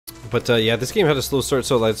But yeah, this game had a slow start,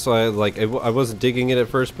 so that's why I wasn't digging it at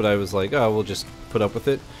first, but I was like, oh, we'll just put up with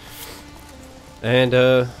it. And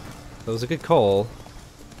that was a good call.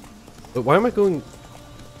 But why am I going?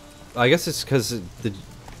 I guess it's because the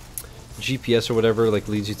GPS or whatever like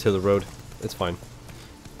leads you to the road. It's fine.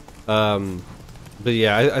 But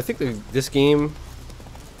yeah, I think this game,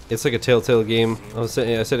 it's like a Telltale game. I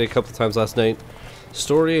said it a couple times last night.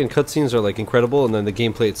 Story and cutscenes are like incredible, and then the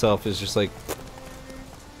gameplay itself is just like,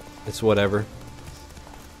 it's whatever.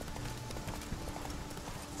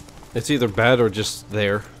 It's either bad or just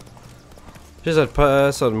there. Just that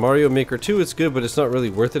pass on Mario Maker 2, it's good, but it's not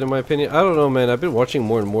really worth it in my opinion. I don't know, man. I've been watching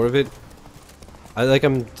more and more of it.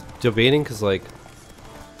 I'm debating because, like,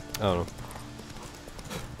 I don't know.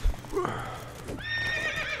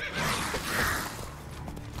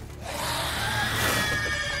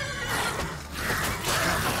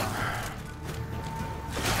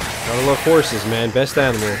 Gotta love horses, man. Best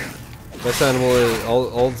animal. Best animal is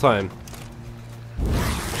all the time.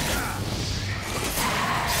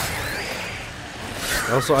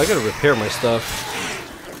 Also, I gotta repair my stuff.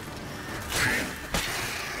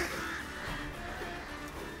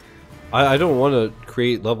 I don't want to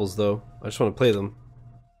create levels though. I just want to play them.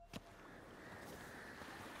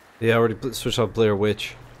 Yeah, I already switched off Blair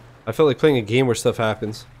Witch. I felt like playing a game where stuff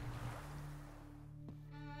happens.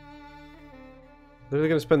 They're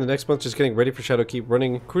gonna spend the next month just getting ready for Shadowkeep,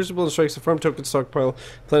 running Crucible and Strikes, the farm token stockpile,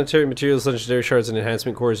 planetary materials, legendary shards, and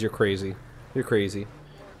enhancement cores. You're crazy. You're crazy.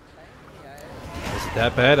 Is it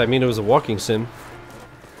that bad? I mean, it was a walking sim.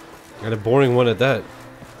 And a boring one at that.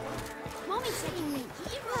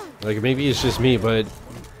 Like, maybe it's just me, but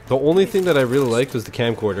the only thing that I really liked was the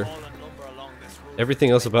camcorder.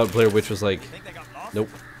 Everything else about Blair Witch was like, nope.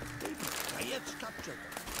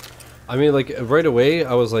 I mean, like, right away,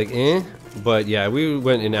 I was like, eh. But yeah, we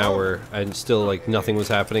went an hour and still, like, nothing was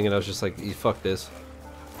happening, and I was just like, fuck this.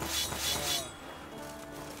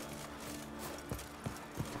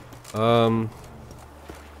 I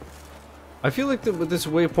feel like this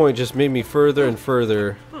waypoint just made me further and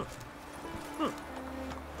further.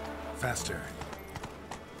 Faster.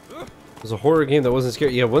 It was a horror game that wasn't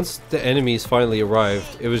scary. Yeah, once the enemies finally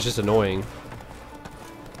arrived, it was just annoying.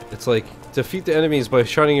 It's like, defeat the enemies by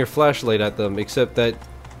shining your flashlight at them, except that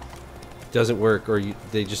doesn't work, or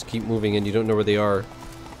they just keep moving and you don't know where they are.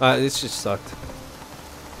 It's just sucked.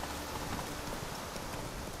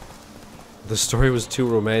 The story was too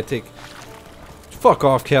romantic. Fuck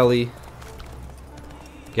off, Kelly.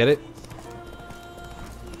 Get it?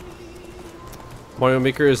 Mario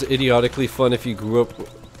Maker is idiotically fun if you grew up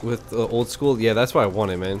with old school. Yeah, that's what I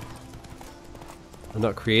wanted, man. I'm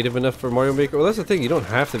not creative enough for Mario Maker. Well, that's the thing. You don't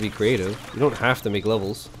have to be creative. You don't have to make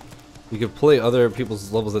levels. You could play other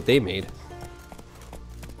people's levels that they made.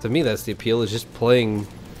 To me, that's the appeal, is just playing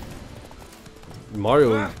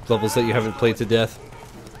Mario levels that you haven't played to death.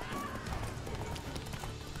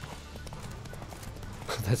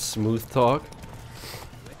 That's smooth talk.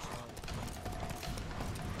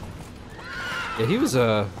 Yeah, he was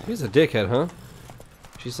a dickhead, huh?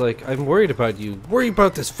 She's like, I'm worried about you. Worry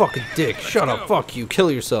about this fucking dick. Shut up, fuck you, kill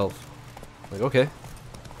yourself. Like, okay.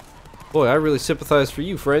 Boy, I really sympathize for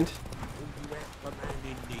you, friend.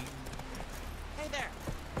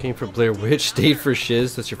 Came for Blair Witch, stayed for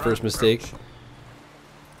Shiz, that's your first mistake.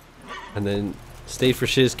 And then stayed for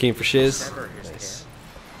Shiz, came for Shiz. Nice.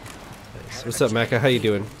 Nice. What's up, Maka? How you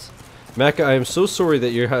doing? Maka, I am so sorry that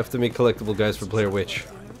you have to make collectible guys for Blair Witch.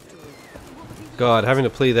 God, having to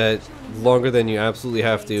play that longer than you absolutely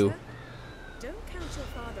have to.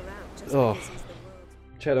 Oh.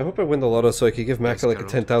 Chad, I hope I win the lotto so I could give Maka like a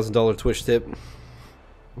 $10,000 Twitch tip.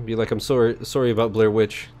 Be like, I'm sorry about Blair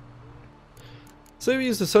Witch. So we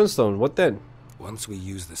use the Sunstone, what then? Once we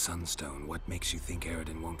use the Sunstone, what makes you think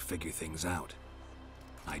Eredin won't figure things out?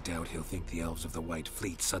 I doubt he'll think the Elves of the White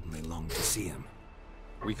Fleet suddenly long to see him.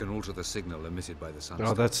 We can alter the signal emitted by the Sunstone.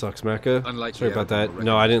 Oh, that sucks, Maka. Unlike Sorry about that.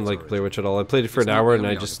 No, I didn't like Blair Witch at all. I played it for an hour and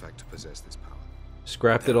I just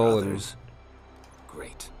scrapped it all and...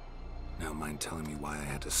 Great. Now mind telling me why I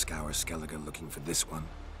had to scour Skellige looking for this one?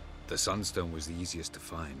 The Sunstone was the easiest to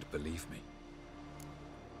find, believe me.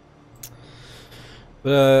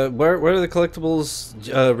 But, where are the collectibles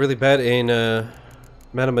really bad in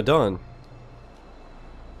Madame Madon?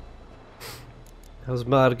 How's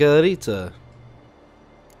Margarita?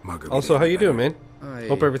 Also, how you doing, man?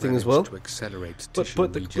 Hope everything is well.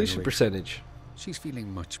 But the completion percentage. She's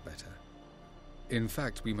feeling much better. In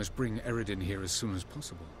fact, we must bring Eredin here as soon as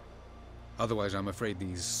possible. Otherwise, I'm afraid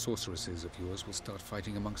these sorceresses of yours will start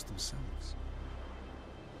fighting amongst themselves.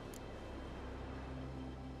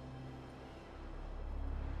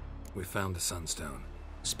 We found the Sunstone.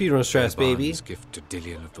 Speedrun strats, baby. Eobard's gift to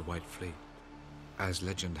Dillion of the White Fleet. As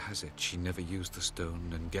legend has it, she never used the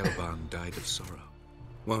stone, and Gelban died of sorrow.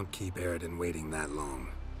 Won't keep Aridin waiting that long.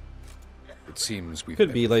 It seems we've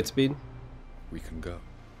Could be everything. Lightspeed. We can go.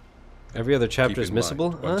 Every other chapter Keep is in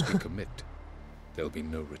missable. mind, once we commit, there'll be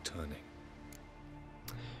no returning.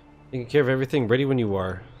 Taking care of everything, ready when you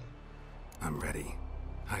are. I'm ready.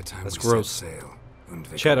 High time That's we gross. set sail.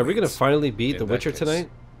 Undvik Chad, are we gonna awaits. finally beat In The that Witcher case, tonight?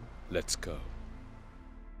 Let's go.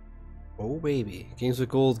 Oh baby. Games with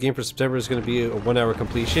Gold game for September is gonna be a 1-hour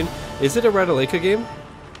completion. Is it a Radaleka game?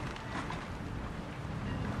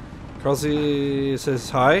 Carlsy says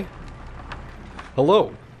hi.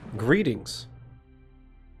 Hello. Greetings.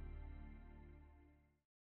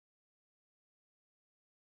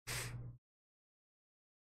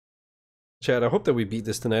 Chad, I hope that we beat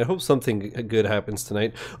this tonight. I hope something good happens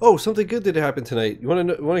tonight. Oh, something good did happen tonight. You want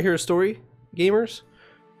to hear a story, gamers?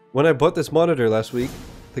 When I bought this monitor last week,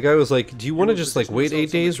 the guy was like, "Do you want to just like wait 8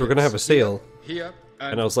 days? We're gonna have a sale." Here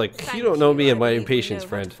And I was like, "You don't know me and my impatience,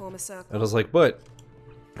 friend." And I was like, "But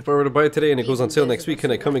if I were to buy it today and it goes on sale next week, can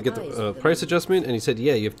I come and get the price adjustment?" And he said,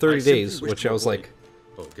 "Yeah, you have 30 days," which I was like,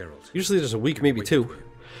 "Oh, Geralt. usually there's a week, maybe 2.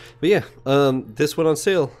 But yeah, this went on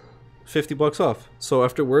sale, $50 off. So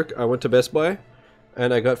after work, I went to Best Buy,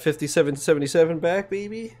 and I got $57.77 back,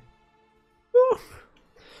 baby. Woo.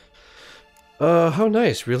 How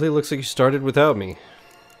nice. Really looks like you started without me.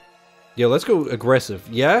 Yeah, let's go aggressive.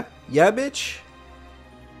 Yeah? Yeah, bitch?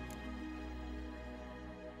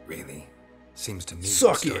 Really? Seems to me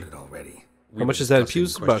Suck we it. started already. How much is that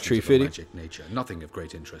infused? About Questions of a 350. magic nature. Nothing of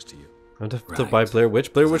great interest to you. I have to Right. buy Blair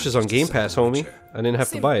Witch. Blair Witch is on Just a Game Pass, simple homie. Witcher. I didn't have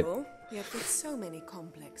to buy it. Simple, yet with so many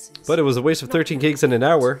complexes. But it was a waste of 13 gigs in an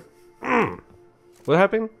hour. What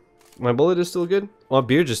happened? My bullet is still good? Well,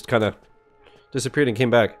 beer just kind of disappeared and came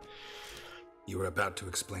back. You were about to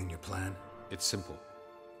explain your plan? It's simple,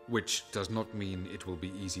 which does not mean it will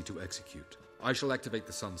be easy to execute. I shall activate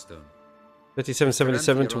the Sunstone.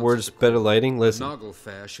 5777 towards better lighting. Listen, Noggle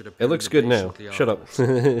Fair should appear it looks in the good bay now. shortly Shut up.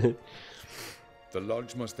 afterwards. The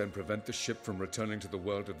Lodge must then prevent the ship from returning to the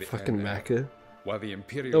world of the Fucking Air, Maca. while the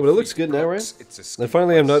Imperial No, but it looks fleet good now, blocks right? its escape And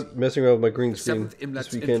finally, I'm by not messing around with my green The screen 7th Imlet's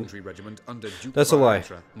this weekend. Infantry Regiment under Duke That's a lie.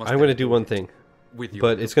 Varatra must I'm going to then do one thing, with your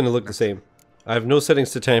but it's going to look the same. I have no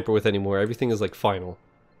settings to tamper with anymore. Everything is like final.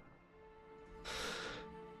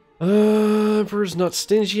 Emperor's not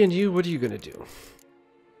stingy, and you, what are you going to do?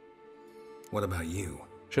 What about you?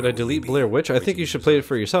 Should Where I will you delete be? Blair Witch? I think you should play it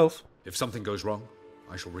for yourself. If something goes wrong,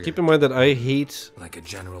 I shall react. Keep in mind that I hate Like a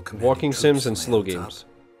general commanding walking troops sims from and the slow hilltop? games.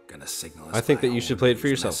 Gonna signal us I think by that you all should play it for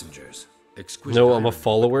these yourself. messengers. Exquisite No, I'm a irony, but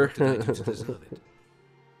follower. what did I do to deserve it?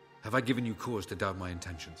 Have I given you cause to doubt my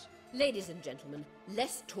intentions? Ladies and gentlemen,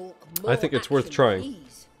 less talk, more I think it's worth action, trying.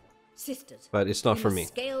 please. Sisters, But it's not we for must me.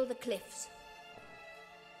 Scale the cliffs.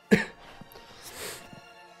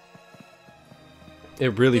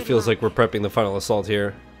 It really feels like we're prepping the final assault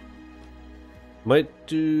here.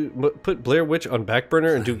 Put Blair Witch on back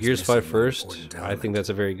burner and do Plans Gears 5 missing one first. important I think element. that's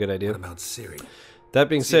a very good idea. What about Ciri? That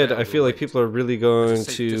being said, now I feel we'll like wait. people are really going At a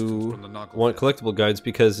safe distance to from the Noggle want Fair. collectible guides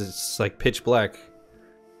because it's like pitch black.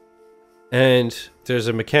 And there's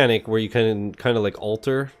a mechanic where you can kind of like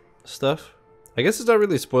alter stuff. I guess it's not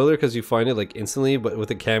really a spoiler because you find it like instantly, but with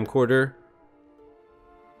a camcorder.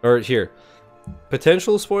 Or here,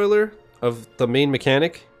 potential spoiler of the main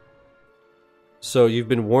mechanic. So you've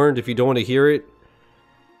been warned if you don't want to hear it.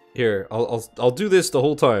 Here, I'll do this the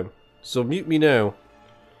whole time. So mute me now.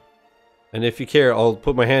 And if you care, I'll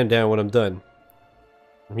put my hand down when I'm done.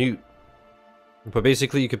 Mute. But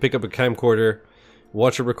basically, you can pick up a camcorder,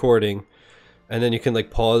 watch a recording, and then you can like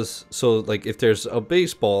pause. So like if there's a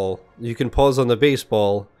baseball, you can pause on the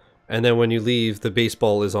baseball, and then when you leave, the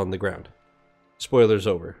baseball is on the ground. Spoilers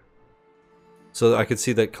over. So I could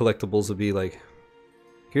see that collectibles would be like...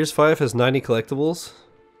 Gears 5 has 90 collectibles.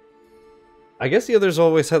 I guess the others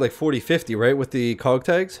always had like 40, 50, right? With the cog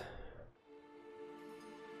tags?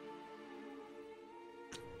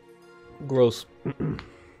 Gross.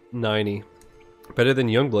 90. Better than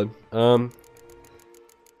Youngblood.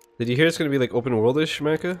 Did you hear it's gonna be like open world-ish,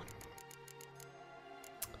 Mecca?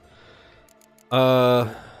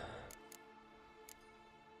 Wild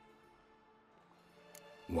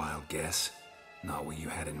guess. Not what you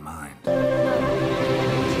had in mind.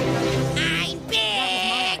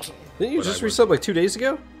 Didn't you But just I resub like 2 days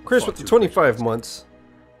ago? Chris Fought with the too 25 months.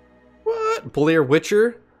 What? Blair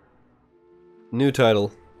Witcher? New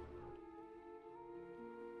title.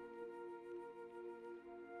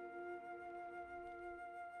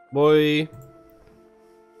 Boy.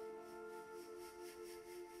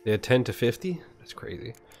 They had 10 to 50? That's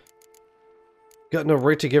crazy. Got no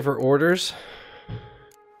right to give her orders.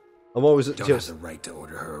 I'm always Don't have the right to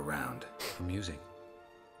order her around. Amusing.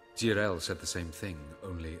 Jirel said the same thing,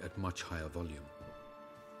 only at much higher volume.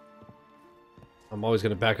 I'm always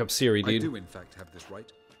gonna back up Ciri, I dude. do, in fact, have this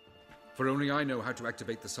right. For only I know how to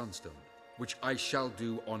activate the Sunstone, which I shall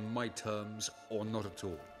do on my terms or not at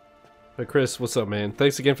all. Hey Chris, what's up, man?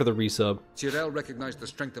 Thanks again for the resub. Jirel recognized the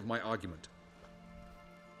strength of my argument.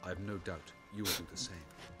 I have no doubt you will do the same.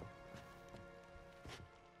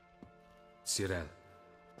 Jirel,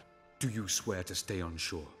 do you swear to stay on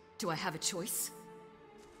shore? Do I have a choice?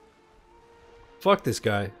 Fuck this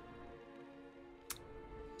guy.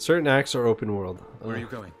 Certain acts are open world. Where are you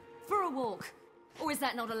going? For a walk. Or is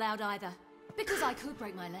that not allowed either? Because I could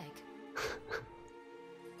break my leg.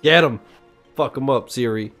 Get him! Fuck him up,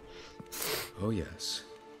 Ciri. Oh yes.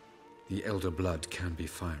 The Elder Blood can be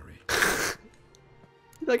fiery.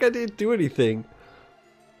 Like I didn't do anything.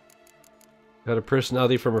 Got a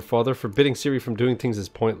personality from her father. Forbidding Ciri from doing things is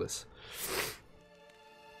pointless.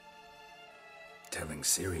 Telling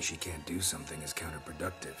Ciri she can't do something is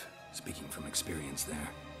counterproductive. Speaking from experience there.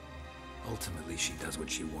 Ultimately, she does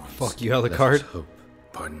what she wants. Fuck you, Let us Alucard. hope.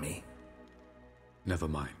 Pardon me? Never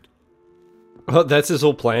mind. Oh, that's his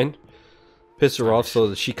whole plan. Piss her off so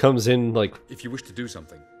that she comes in like... If you wish to do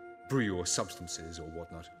something, brew your substances or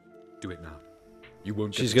whatnot, do it now. You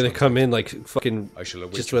won't. She's gonna come in like fucking... I shall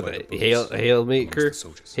await just you with by a the boats haymaker? amongst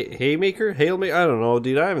the soldiers. Haymaker? Hailmaker? I don't know,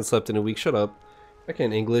 dude. I haven't slept in a week. Shut up. I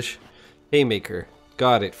can't English. Haymaker.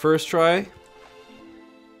 Got it. First try.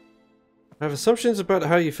 I have assumptions about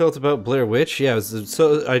how you felt about Blair Witch. Yeah,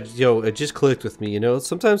 it just clicked with me, you know?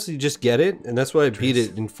 Sometimes you just get it, and that's why I beat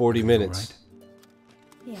it in 40 minutes.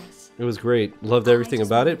 Yes. It was great. Loved everything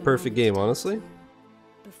about it. Perfect game, honestly.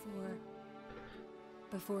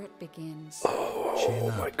 Before it begins.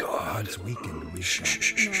 Oh my god. It's weakened. We should.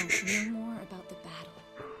 No more about the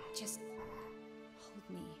battle. Just hold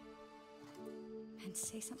me. And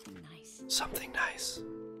say something nice. Something nice.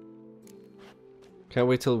 Can't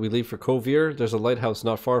wait till we leave for Kovir. There's a lighthouse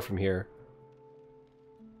not far from here.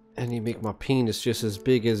 And you make my penis just as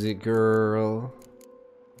big as it, girl.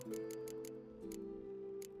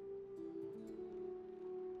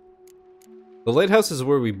 The lighthouse is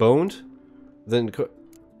where we boned. Then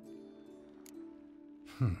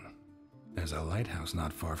There's a lighthouse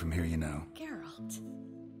not far from here, you know. Geralt,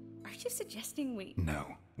 are you suggesting we... No.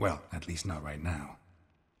 Well, at least not right now.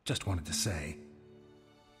 Just wanted to say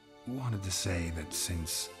that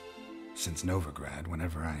since Novigrad,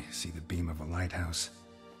 whenever I see the beam of a lighthouse,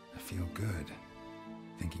 I feel good.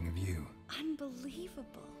 Thinking of you.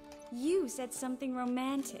 Unbelievable. You said something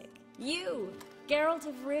romantic. You, Geralt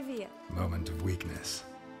of Rivia. Moment of weakness.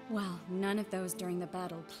 Well, none of those during the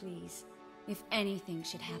battle, please. If anything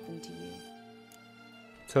should happen to you.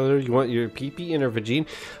 tell her you want your pee-pee in her vagine.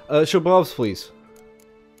 Show Bob's, please.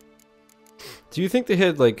 Do you think they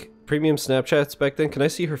had like premium Snapchats back then? Can I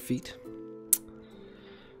see her feet?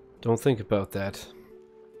 Don't think about that.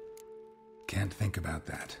 Can't think about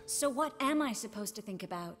that. So what am I supposed to think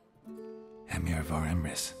about? Emir Var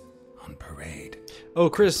Emrys on parade. Oh,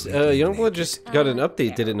 Chris, Youngblood just got an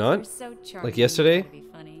update, did it not? So Like yesterday?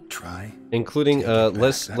 Try. Including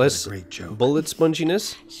less great joke. bullet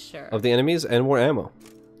sponginess Sure. of the enemies and more ammo.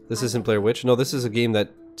 This isn't Blair Witch. No, this is a game that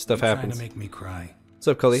stuff You're happens. trying to make me cry. What's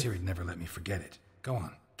up, Cully? Ciri never let me forget it. Go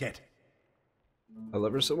on, get. I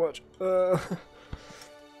love her so much. It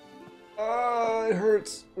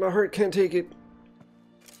hurts. My heart can't take it.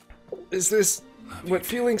 Is this what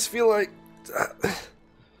feelings feel like?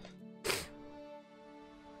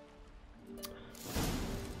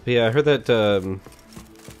 But yeah, I heard that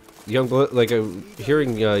Youngblood, like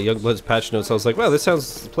hearing Youngblood's patch notes, I was like, wow, this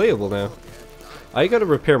sounds playable now. I gotta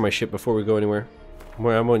repair my ship before we go anywhere.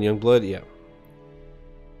 Where I'm on Youngblood, yeah.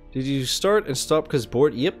 Did you start and stop because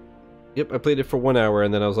bored? Yep. Yep, I played it for 1 hour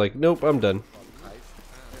and then I was like, nope, I'm done.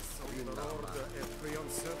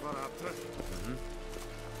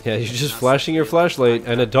 Yeah, you're just flashing your flashlight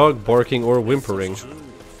and a dog barking or whimpering.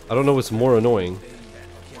 I don't know what's more annoying.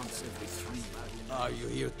 Are you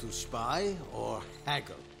here to spy or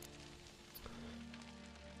haggle?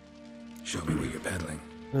 Show me where you're peddling.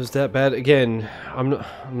 It was that bad? Again, I'm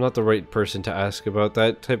not the right person to ask about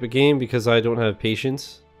that type of game because I don't have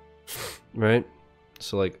patience. Right?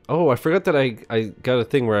 So like, oh, I forgot that I got a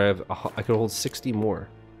thing where I could hold 60 more.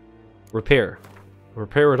 Repair.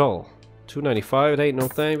 Repair it all. 295, it ain't no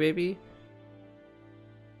thing, baby.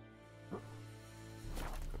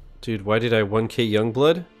 Dude, why did I 1k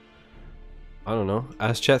Youngblood? I don't know.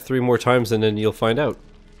 Ask chat 3 more times and then you'll find out.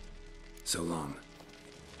 So long.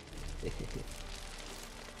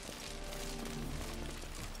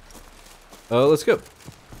 Let's go.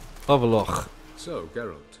 Avaloch. So,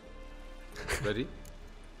 Geralt, Ready?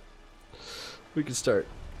 We can start.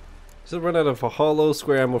 Still run out of a hollow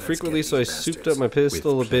square ammo frequently, so I souped up my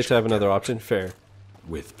pistol a bit to have another option. Fair.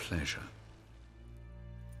 With pleasure.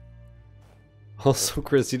 Also,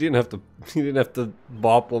 Chris, you didn't have to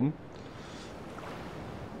bop them.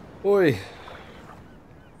 Oi.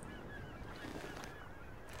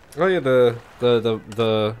 Oh yeah,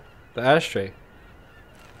 the ashtray.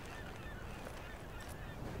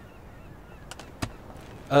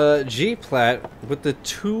 G-Plat with the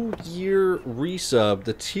 2-year resub,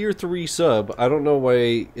 the tier 3 sub. I don't know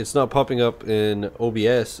why it's not popping up in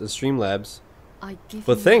OBS and Streamlabs.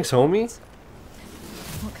 But thanks, homie.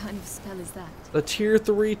 What kind of spell is that? The tier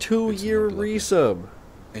 3 2-year resub.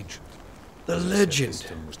 Ancient. The legend. The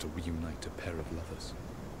system was to reunite a pair of lovers.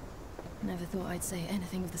 Never thought I'd say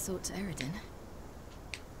anything of the sort to Eredin.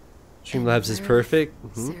 Streamlabs is perfect.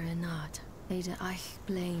 Serenade. Ada Eich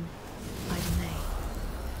Blaine. Ida May.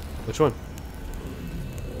 Which one?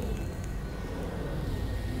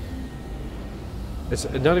 It's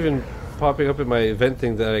not even popping up in my event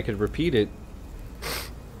thing that I could repeat it.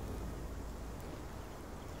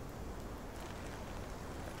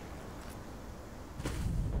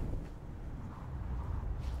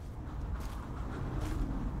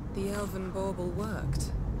 The elven bauble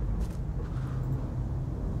worked.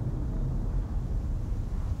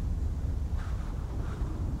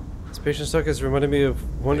 This patient stock has reminded me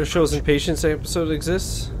of Wonder Show's Impatience episode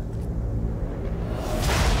exists.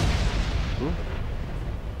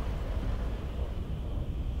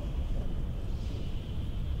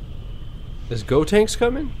 Is Gotenks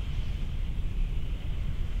coming?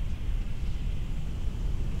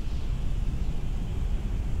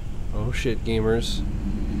 Oh shit, gamers.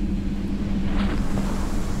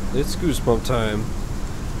 It's goosebump time.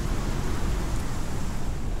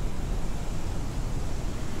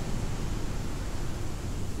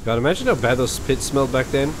 God, imagine how bad those pits smelled back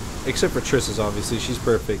then. Except for Triss's, obviously. She's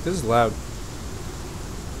perfect. This is loud.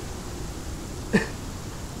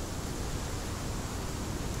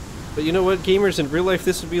 But you know what, gamers? In real life,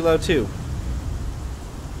 this would be loud too.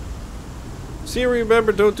 Siri,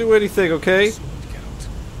 remember, don't do anything, okay?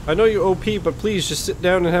 I know you're OP, but please just sit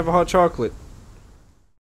down and have a hot chocolate.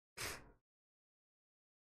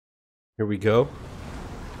 Here we go.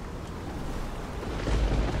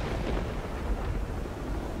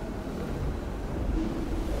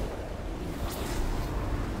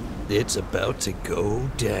 It's about to go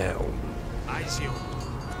down.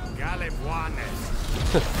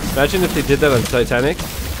 Imagine if they did that on Titanic.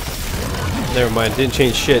 Never mind, didn't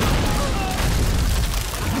change shit.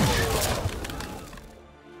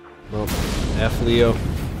 Well, F Leo.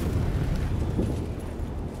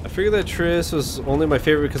 I figured that Triss was only my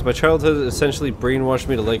favorite because my childhood essentially brainwashed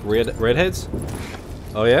me to like redheads.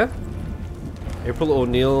 Oh yeah? April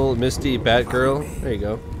O'Neil, Misty, Batgirl. There you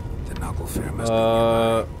go. The noble fair must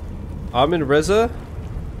be Amin Reza.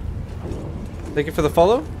 Thank you for the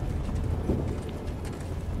follow.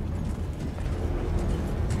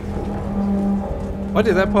 Why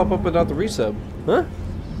did that pop up without the resub? Huh?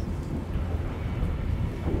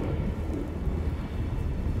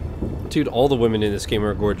 Dude, all the women in this game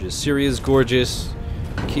are gorgeous. Syria's gorgeous.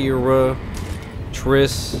 Kira.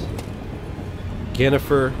 Triss.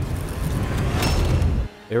 Yennefer.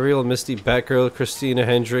 Ariel, Misty, Batgirl, Christina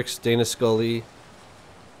Hendricks, Dana Scully.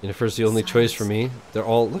 Yennefer's the only choice for me. They're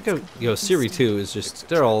all... Look at... Yo, Ciri too is just...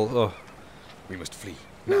 They're all... Oh. We must flee.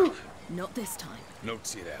 Now. Not this time. No,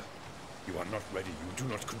 Ciri. You are not ready. You do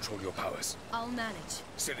not control your powers. I'll manage.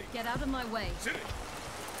 Ciri. Get out of my way. Ciri.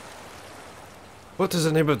 What is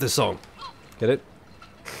the name of this song? Get it?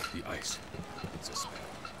 The ice. It's a spell.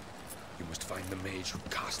 You must find the mage who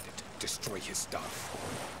cast it. Destroy his staff.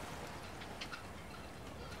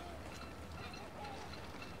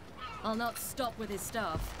 I'll not stop with his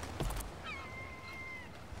staff.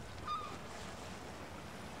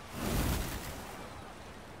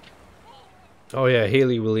 Oh yeah,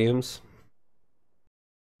 Haley Williams.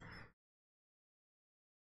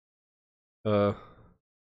 Okay.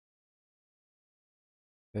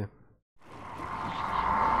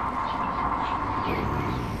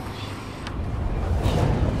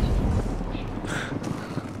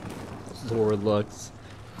 Lord Lux.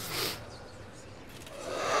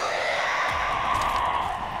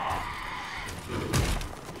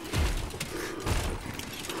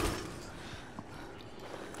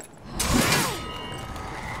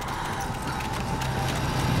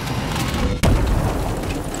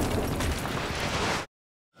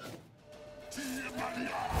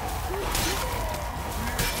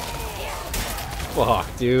 Fuck,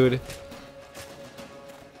 dude.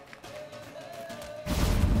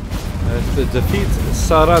 That's the defeat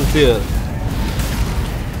Sarantir.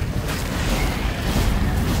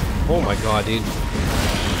 Oh my god, dude.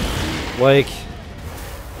 Like,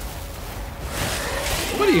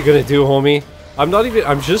 what are you gonna do, homie? I'm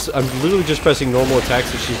literally just pressing normal attacks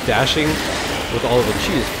and she's dashing with all of them.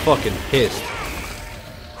 She is fucking pissed.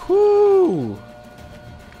 Whoo!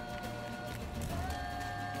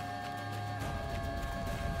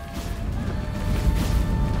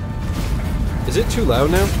 Is it too loud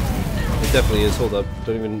now? It definitely is. Hold up.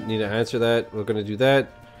 Don't even need to answer that. We're gonna do that.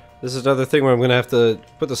 This is another thing where I'm gonna have to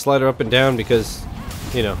put the slider up and down because,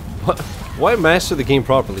 you know, why master the game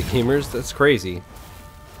properly, gamers? That's crazy.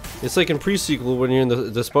 It's like in pre-sequel when you're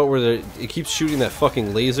in the spot where it keeps shooting that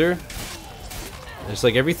fucking laser. It's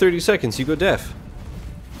like every 30 seconds you go deaf.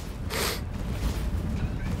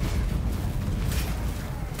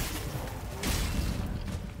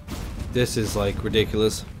 This is like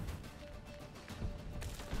ridiculous.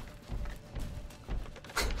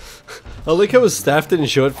 I like how his staff didn't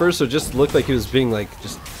show at first, so it just looked like he was being like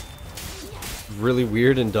just really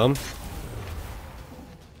weird and dumb.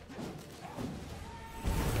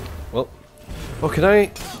 Well, oh, can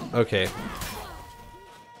I? Okay.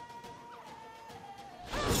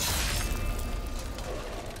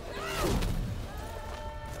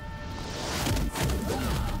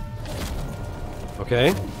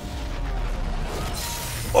 Okay.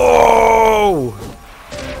 Oh!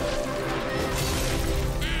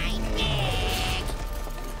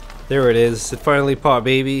 There it is. It finally popped,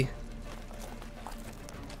 baby.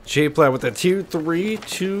 J-Plat with a tier 3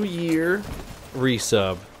 2-year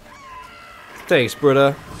resub. Thanks,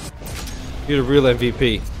 brother. You're the real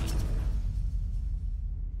MVP.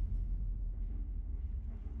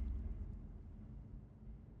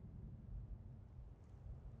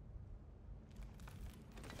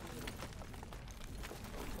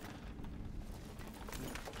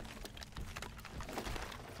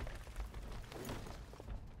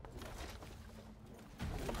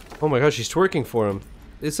 Oh my gosh, she's twerking for him.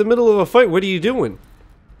 It's the middle of a fight. What are you doing?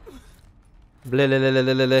 Blah, blah, blah,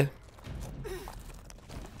 blah, blah, blah.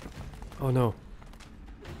 Oh no.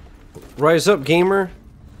 Rise up, gamer.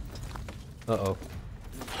 Uh-oh.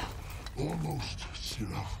 Almost,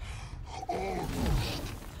 Sirach. Almost.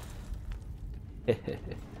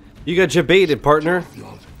 You got jebaited, partner.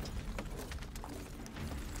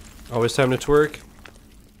 Always time to twerk.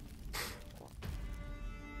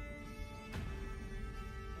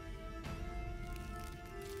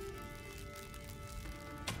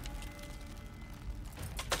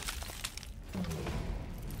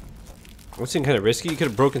 That seemed kind of risky. You could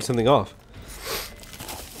have broken something off.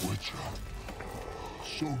 Witcher.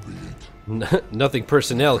 So be it. Nothing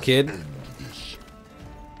personnel, kid. End this.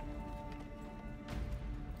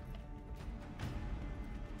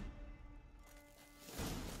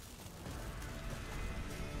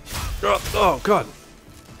 Oh god.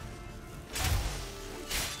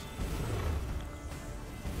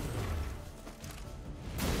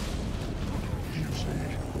 You see,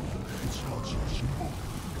 it's not so simple.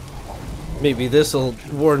 Maybe this'll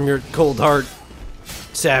warm your cold heart.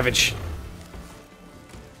 Savage.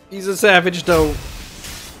 He's a savage, though.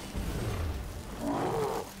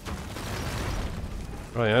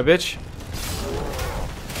 Oh yeah, bitch.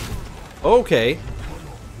 Okay.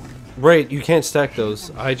 Right, you can't stack those.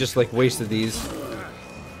 I just like wasted these.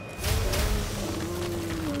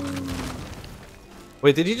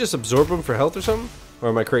 Wait, did he just absorb them for health or something? Or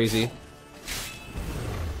am I crazy?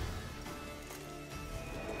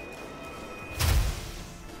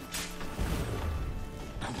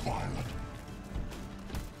 Violent.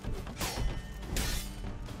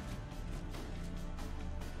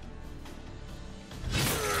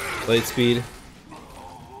 Blade speed.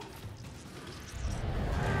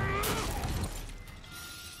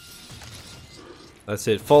 That's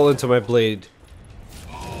it. Fall into my blade.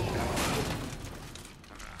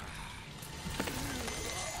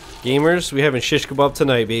 Gamers, we having shish kebab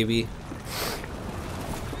tonight, baby.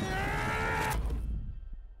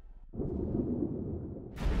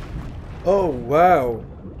 Oh, wow.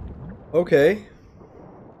 Okay.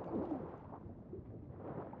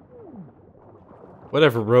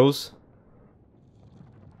 Whatever, Rose.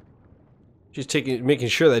 Just making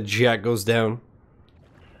sure that Jack goes down.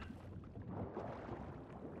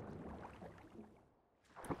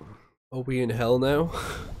 Are we in hell now?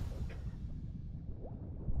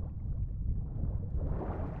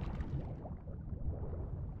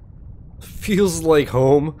 Feels like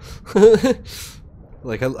home.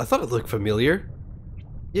 Like, I thought it looked familiar.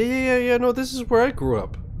 Yeah, no, this is where I grew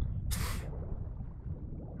up.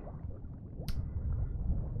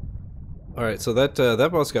 Alright, so that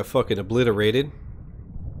boss got fucking obliterated.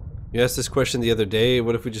 You asked this question the other day,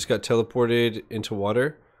 what if we just got teleported into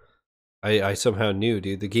water? I somehow knew,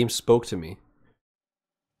 dude. The game spoke to me.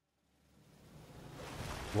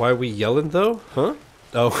 Why are we yelling though? Huh?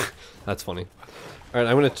 Oh, that's funny. Alright,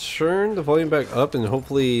 I'm gonna turn the volume back up and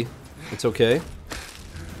hopefully it's okay.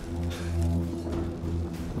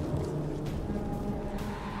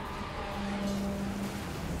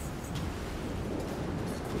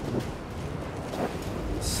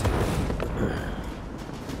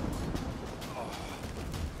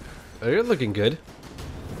 Oh, you're looking good.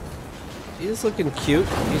 He's looking cute.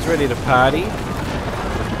 He's ready to party.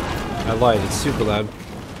 I lied, it's super loud.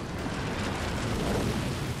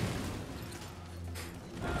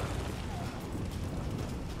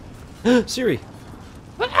 Siri!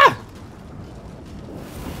 Ah!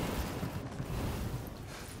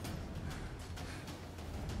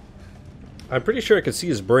 I'm pretty sure I could see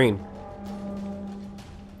his brain.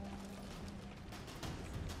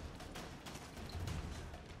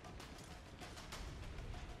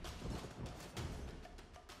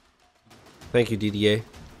 Thank you, DDA.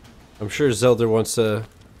 I'm sure Zelda wants to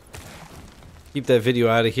keep that video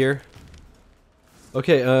out of here.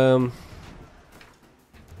 Okay,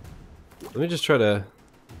 let me just try to...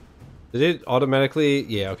 Did it automatically...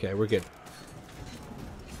 Yeah, okay, we're good.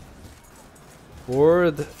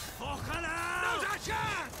 For the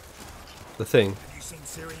thing.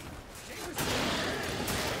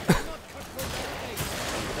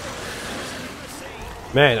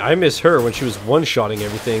 Man, I miss her when she was one-shotting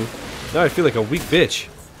everything. Now I feel like a weak bitch.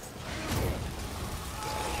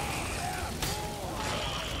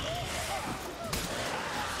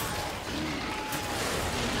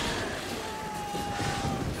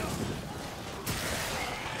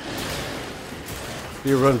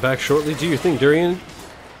 You run back shortly. Do your thing, Durian.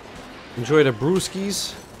 Enjoy the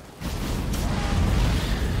brewskis.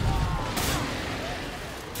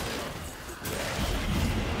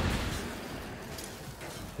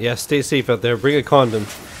 Yeah, stay safe out there. Bring a condom.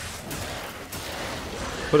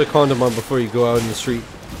 Put a condom on before you go out in the street.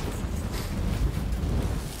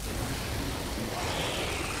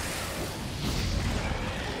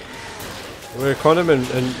 Wear a condom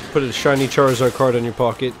and put a shiny Charizard card on your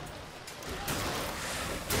pocket.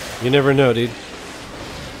 You never know, dude.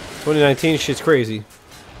 2019, shit's crazy.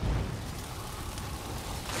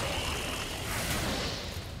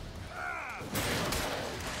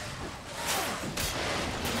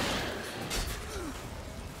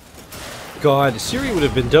 God, Siri would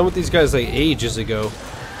have been done with these guys like ages ago.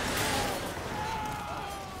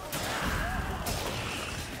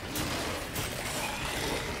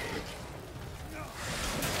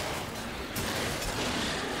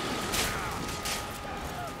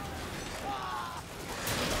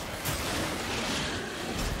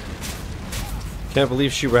 Can't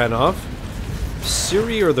believe she ran off.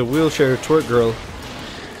 Siri or the wheelchair twerk girl?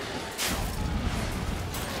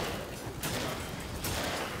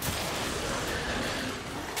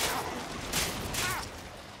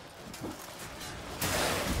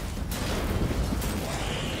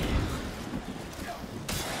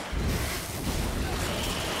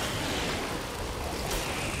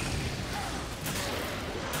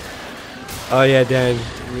 Oh yeah, Dan.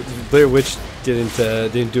 Blair Witch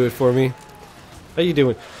didn't do it for me. How you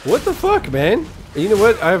doing? What the fuck, man? You know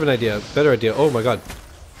what? I have an idea. Better idea. Oh my god.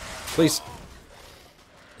 Please.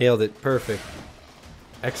 Nailed it. Perfect.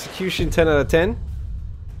 Execution 10 out of 10.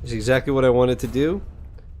 Is exactly what I wanted to do.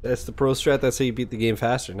 That's the pro strat. That's how you beat the game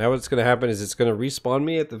faster. Now what's going to happen is it's going to respawn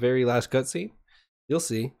me at the very last cutscene. You'll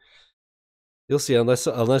see. You'll see unless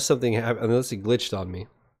something happened, unless it glitched on me.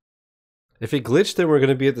 If it glitched, then we're going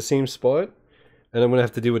to be at the same spot. And I'm going to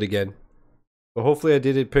have to do it again. But hopefully I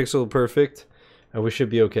did it pixel perfect. And we should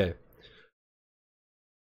be okay.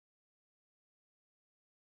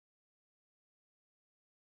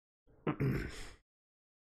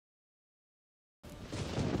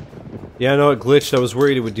 Yeah, I know it glitched. I was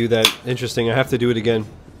worried it would do that. Interesting. I have to do it again.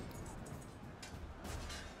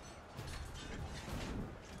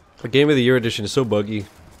 The Game of the Year edition is so buggy.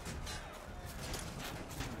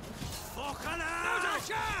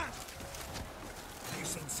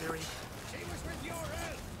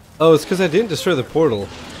 Oh, it's because I didn't destroy the portal.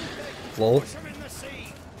 Lol.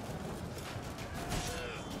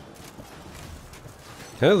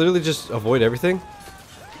 Can I literally just avoid everything?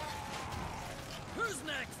 Who's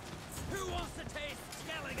next? Who wants to taste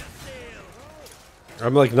Skelliger Steel?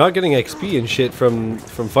 I'm like not getting XP and shit from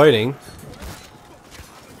fighting.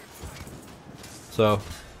 So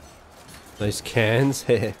nice cans.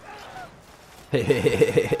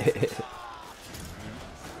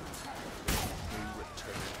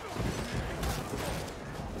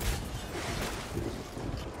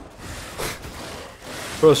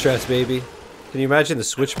 Pro strats, baby. Can you imagine the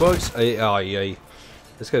switch bugs? Oh yeah,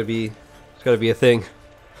 it's gotta be a thing.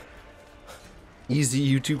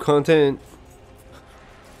 Easy YouTube content.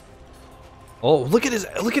 Oh, look at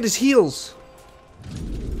his heels.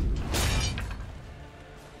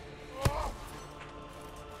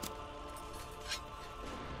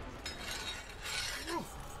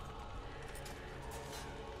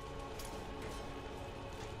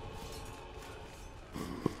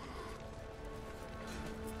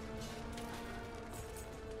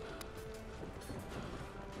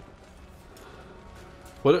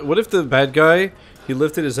 What if the bad guy, he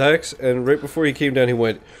lifted his axe and right before he came down he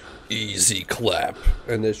went, easy clap,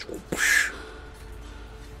 and this whoosh.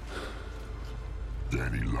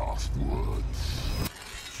 Any last words?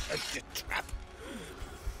 Set the trap.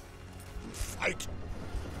 Fight.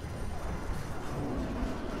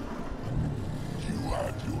 You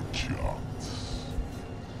had your chance.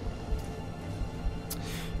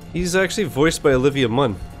 He's actually voiced by Olivia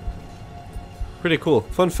Munn. Pretty cool.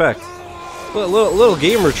 Fun fact. Little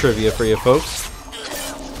gamer trivia for you folks.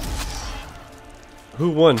 Who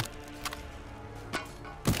won?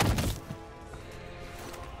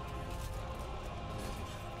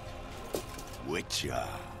 Witcher.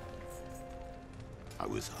 I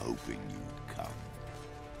was hoping you'd come.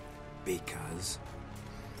 Because?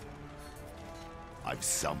 I've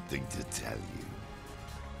something to tell you.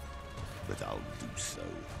 But I'll do so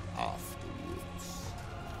afterwards.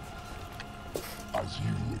 As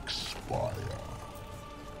you expire.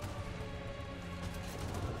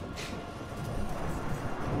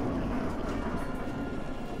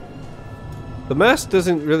 The mask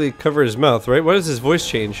doesn't really cover his mouth, right? Why does his voice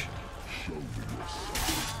change?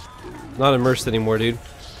 Not immersed anymore, dude.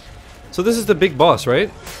 So this is the big boss,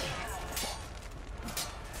 right?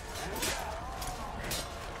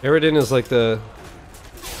 Eredin is like the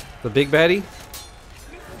big baddie?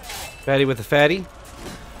 Baddie with a fatty?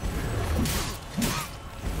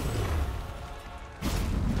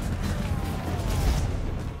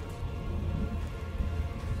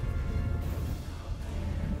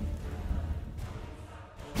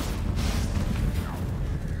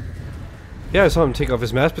 Yeah, I saw him take off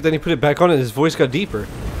his mask, but then he put it back on and his voice got deeper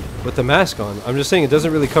with the mask on. I'm just saying it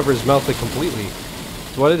doesn't really cover his mouth like completely.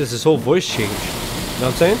 So why does his whole voice change? You know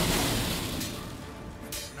what I'm saying?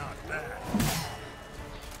 Not bad.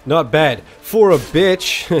 Not bad. For a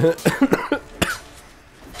bitch.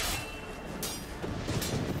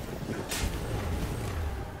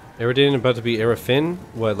 Eredin about to be era fin?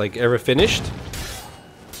 What, like era finished?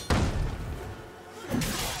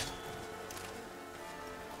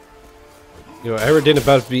 You know, Eredin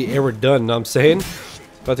about to be era done, know what I'm saying?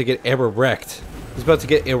 About to get era wrecked. He's about to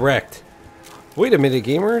get erect. Wait a minute,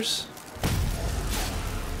 gamers.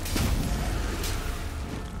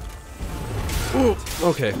 Ooh,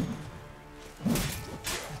 okay.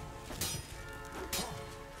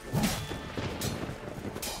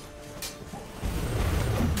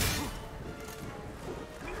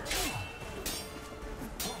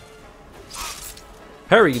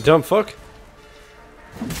 Harry, you dumb fuck.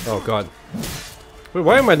 Oh god. Wait,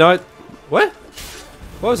 why am I not... What?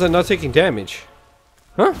 Why was I not taking damage?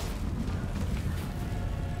 Huh?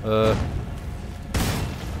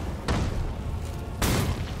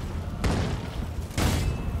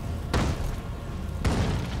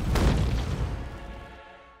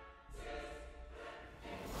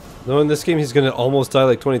 No, in this game he's gonna almost die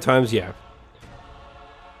like 20 times? Yeah.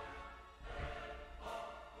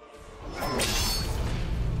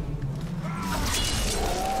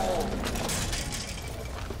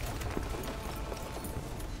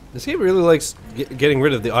 This game really likes getting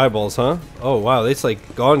rid of the eyeballs, huh? Oh wow, it's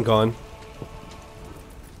like gone.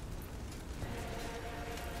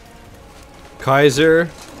 Kaiser.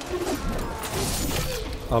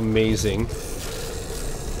 Amazing.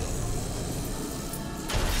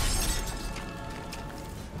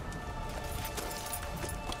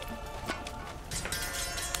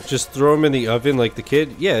 Just throw him in the oven like the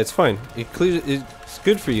kid? Yeah, it's fine. It clears, it's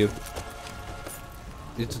good for you.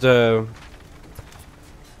 It's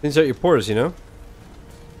cleans out your pores, you know?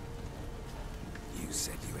 You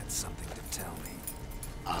said you had something to tell me.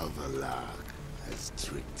 Alvalar has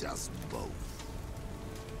tricked us both.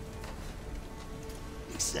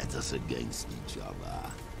 He set us against each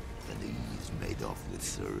other, and he's made off with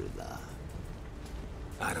Cirilla.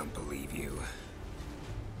 I don't believe you.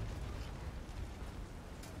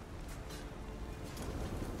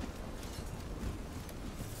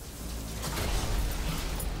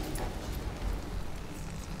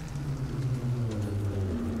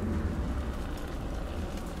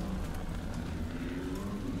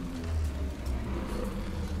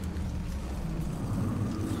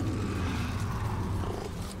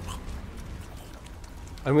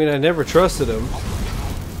 I mean, I never trusted him.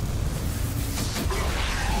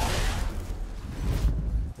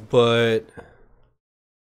 But...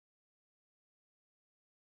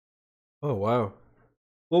 Oh, wow.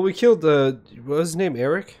 Well, we killed the... what was his name?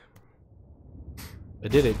 Eric? I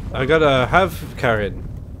did it. I got a have Karen.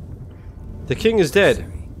 The king is dead.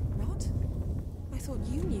 What? I thought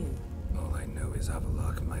you knew. All I know is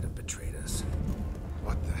Avallac'h might have betrayed us.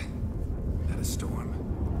 What the? That a storm?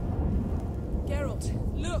 Geralt,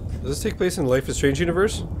 look! Does this take place in Life is Strange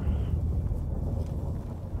universe?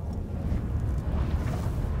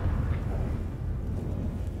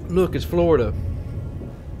 Look, it's Florida.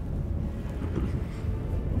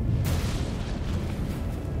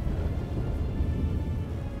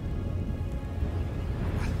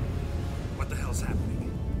 What the hell's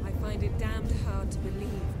happening? I find it damned hard to believe,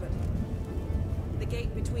 but the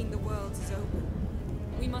gate between the worlds is open.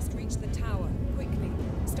 We must reach the tower, quickly.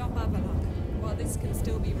 Stop Avallac'h, while this can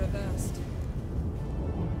still be reversed.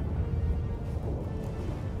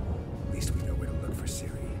 At least we know where to look for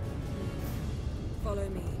Ciri. Follow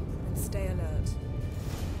me, and stay alert.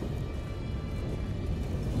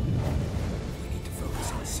 We need to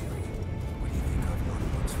focus on Ciri. What do you think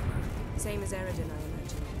Avallac'h wants from her? Same as Eredin, I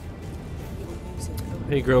imagine. He will use it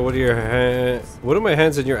only. Hey girl, what do my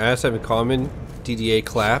hands and your ass have in common? DDA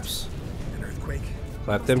claps. An earthquake?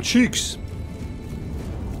 Clap them cheeks.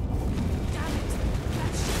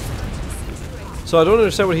 So I don't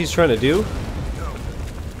understand what he's trying to do.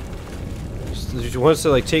 He wants to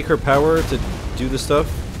like take her power to do the stuff,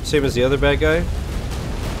 same as the other bad guy.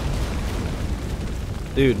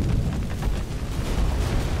 Dude.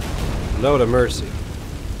 No to mercy.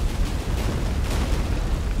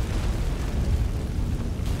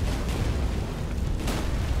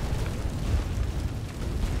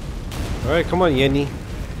 Alright, come on, Yenny.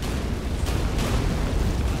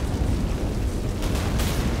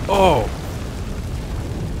 Oh!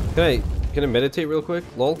 Can I meditate real quick?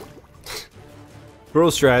 Lol. Pro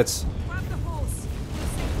strats.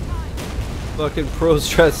 Fucking pro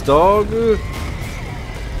strats, dog.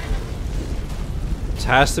 This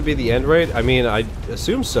has to be the end, right? I mean, I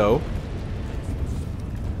assume so.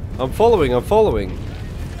 I'm following.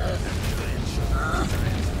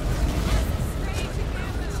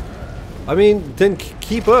 I mean, then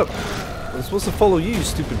keep up. I'm supposed to follow you, you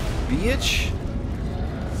stupid bitch.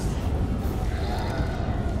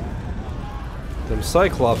 Them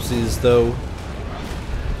Cyclopses, though.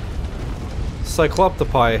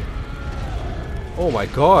 Cycloptopi. Oh my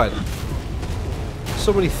god.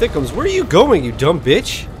 So many thickums. Where are you going, you dumb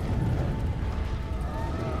bitch?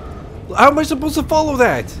 How am I supposed to follow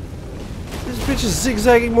that? This bitch is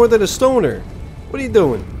zigzagging more than a stoner. What are you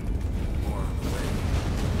doing?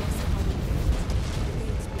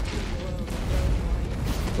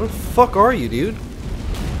 Where the fuck are you, dude?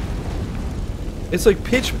 It's like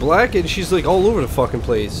pitch black and she's like all over the fucking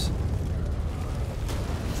place.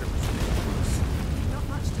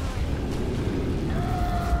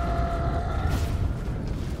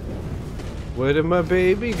 Where did my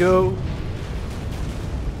baby go?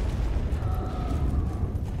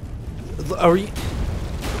 Are you...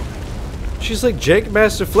 She's like Jank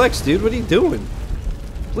Master Flex, dude. What are you doing?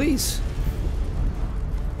 Please.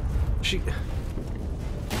 She's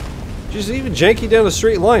even janky down a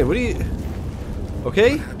straight line. What are you...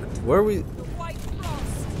 Okay? Where are we...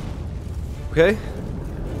 Okay.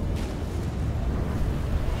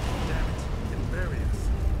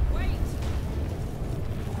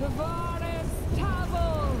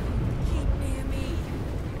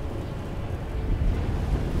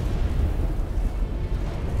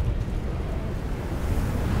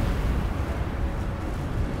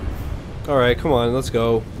 Alright, come on, let's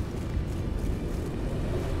go.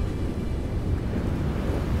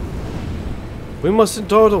 We mustn't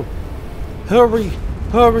dawdle. Hurry!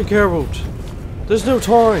 Hurry, Geralt! There's no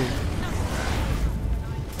time!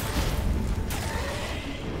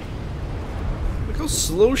 Look how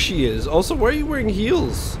slow she is. Also, why are you wearing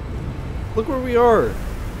heels? Look where we are.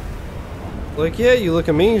 Like, yeah, you look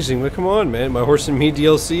amazing, but come on, man. My Horse and Me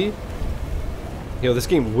DLC? Yo, this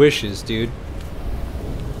game wishes, dude.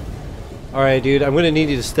 Alright, dude, I'm gonna need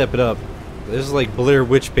you to step it up. This is like Blair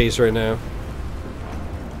Witch pace right now.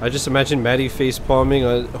 I just imagine Maddie face palming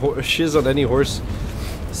on shiz on any horse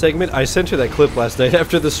segment. I sent her that clip last night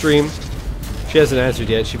after the stream. She hasn't answered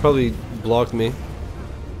yet. She probably blocked me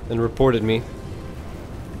and reported me,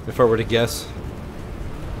 if I were to guess.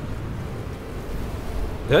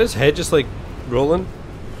 Is that his head just like rolling?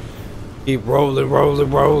 Keep rolling, rolling,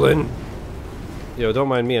 rolling. Yo, don't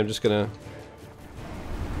mind me. I'm just gonna...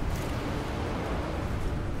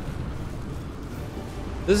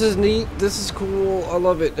 This is neat. This is cool. I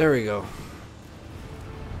love it. There we go.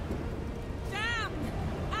 Damn!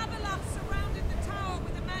 Avalok surrounded the tower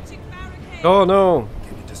with a magic barricade. Oh no.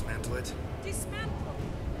 Can you dismantle it? Dismantle?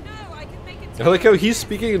 No, I can make it. I like how he's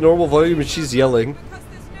speaking in normal volume and she's yelling. Because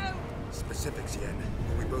there's no. Specifics, Yen.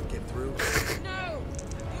 Will we both get through? No!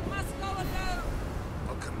 You must go alone!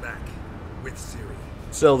 I'll come back. With Ciri.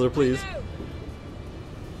 Zelda, please.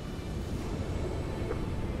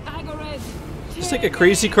 Agared! Just take a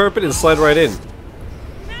crazy carpet and slide right in.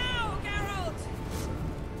 Now, Geralt!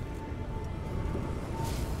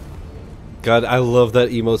 God, I love that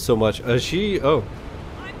emote so much. Oh.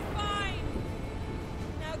 I'm fine!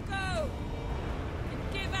 Now go!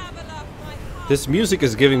 And give Avalok my heart! This music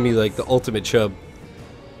is giving me like the ultimate chub.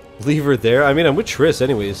 Leave her there. I mean, I'm with Triss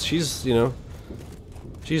anyways. She's, you know,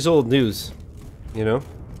 she's old news. You know?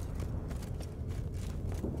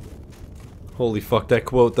 Holy fuck, that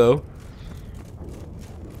quote though.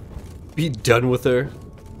 Be done with her.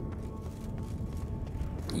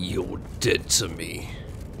 You're dead to me.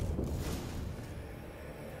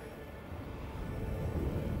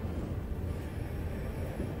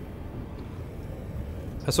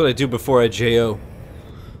 That's what I do before I JO.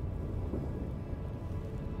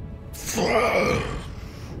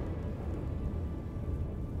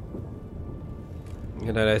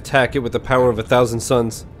 And I attack it with the power of 1,000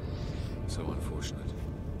 suns. So unfortunate.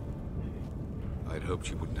 I'd hoped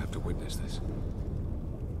you wouldn't have to witness this.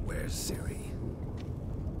 Where's Ciri?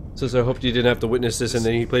 Says I hoped you didn't have to witness this, and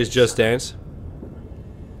then he plays Just Dance.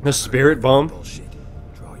 A spirit bomb. Bullshit.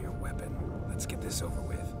 Draw your weapon. Let's get this over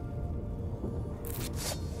with.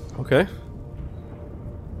 Okay.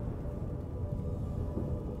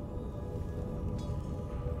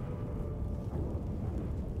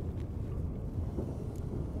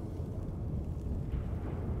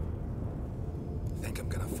 Think I'm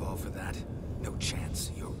gonna fall for that? No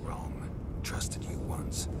chance. You're wrong. Trusted you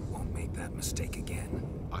once. Won't make that mistake again.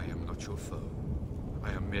 I am not your foe.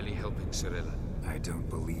 I am merely helping Cirilla. I don't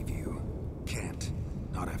believe you. Can't.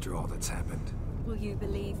 Not after all that's happened. Will you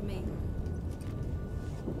believe me?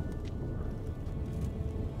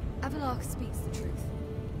 Avalok speaks the truth.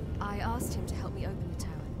 I asked him to help me open the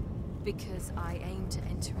tower, because I aim to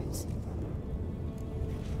enter it.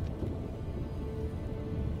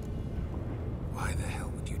 Why the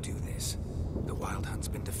hell would you do this? The Wild Hunt's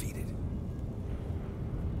been defeated.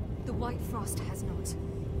 The White Frost has not.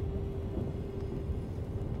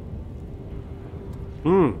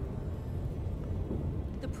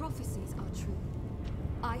 The prophecies are true.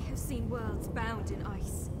 I have seen worlds bound in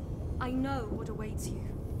ice. I know what awaits you.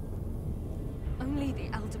 Only the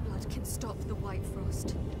Elder Blood can stop the White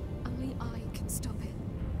Frost. Only I can stop it.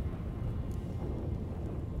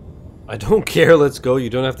 I don't care, let's go. You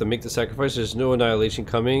don't have to make the sacrifice. There's no annihilation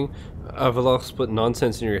coming. Avalok's put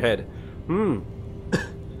nonsense in your head.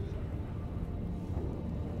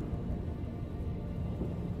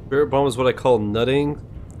 Spirit bomb is what I call nutting.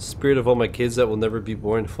 Spirit of all my kids that will never be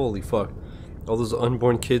born. Holy fuck. All those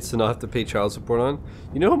unborn kids to not have to pay child support on.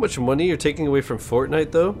 You know how much money you're taking away from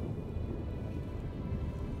Fortnite though?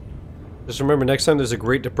 Just remember, next time there's a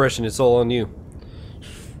Great Depression, it's all on you.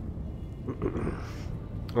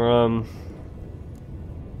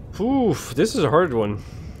 Oof, this is a hard one.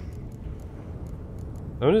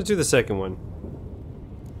 I'm gonna do the second one.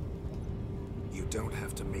 You don't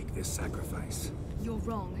have to make this sacrifice. You're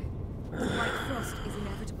wrong. The White Frost is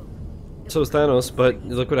inevitable. So is Thanos, but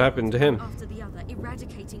look what happened to him. After the other,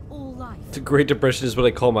 eradicating all life. The Great Depression is what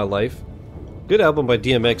I call my life. Good album by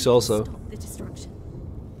DMX also. Stop the destruction.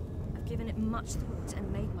 I've given it much thought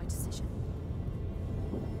and made my decision.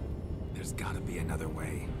 There's gotta be another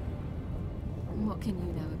way. What can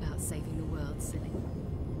you know about saving the world, silly?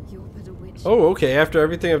 You're but a witch. Oh, okay. After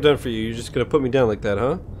everything I've done for you, you're just gonna put me down like that,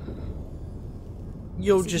 huh?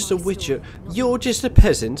 You're just a witcher. You're just a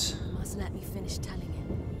peasant. You must let me finish telling it.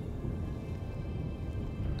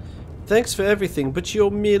 Thanks for everything, but you're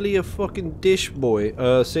merely a fucking dish boy.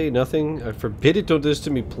 Say nothing. I forbid it. Don't do this to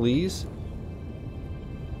me, please.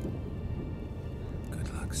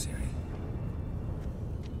 Good luck, Ciri.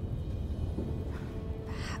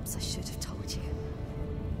 Perhaps I should have told you.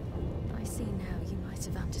 I see now you might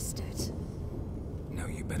have understood. Know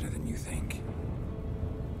you better than you think.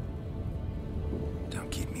 Don't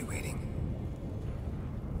keep me waiting.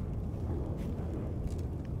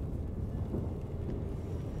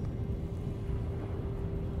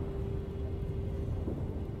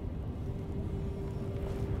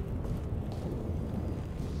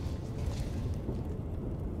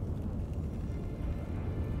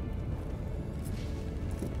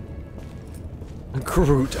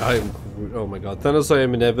 Groot, I'm Groot. Groot. Oh my god. Thanos, I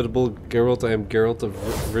am inevitable. Geralt, I am Geralt of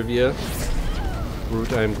Rivia.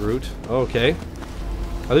 Groot, I am Groot. Oh, okay.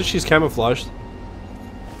 I think she's camouflaged.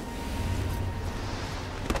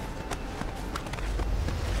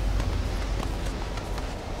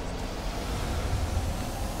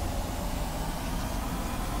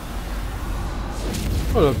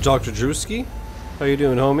 What up, Dr. Drewski? How you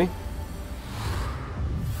doing, homie?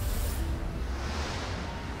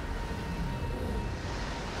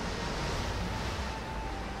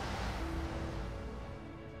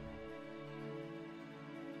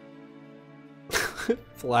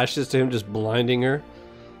 Flashes to him, just blinding her.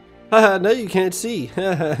 Haha, now you can't see.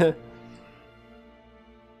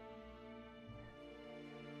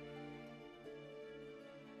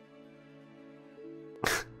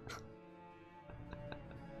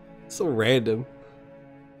 So random.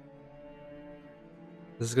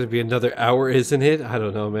 This is gonna be another hour, isn't it? I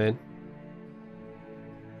don't know, man.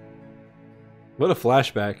 What a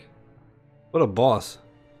flashback. What a boss.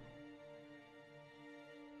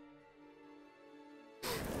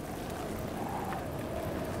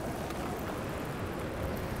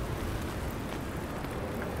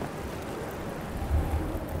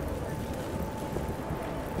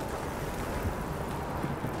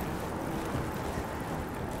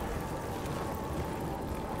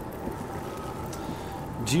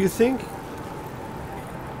 Do you think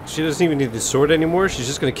she doesn't even need the sword anymore? She's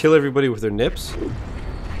just gonna kill everybody with her nips?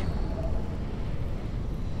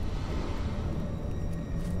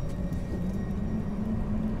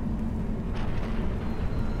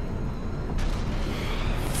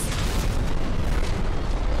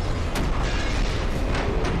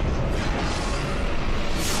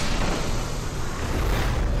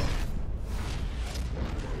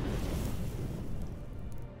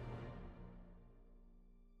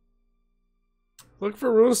 Look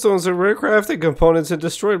for runestones and rare crafting components and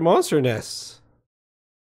destroyed monster nests.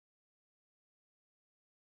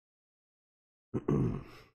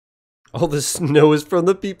 All this snow is from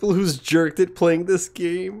the people who's jerked at playing this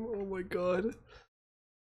game. Oh my god.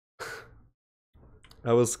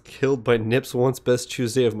 I was killed by Nips once, best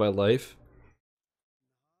Tuesday of my life.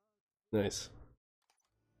 Nice.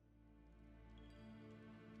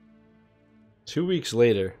 2 weeks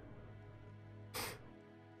later.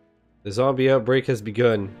 The zombie outbreak has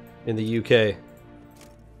begun in the UK.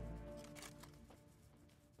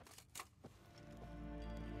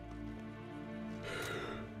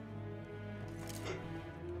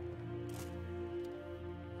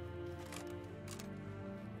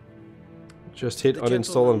 Just hit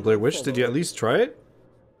uninstall on Blair Witch. Did you at least try it?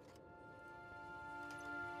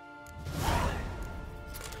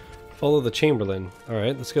 Follow the Chamberlain.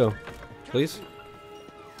 Alright, let's go. Please.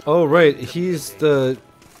 Oh, right. He's the...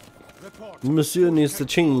 Monsieur needs to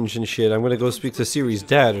change and shit. I'm gonna go speak to Ciri's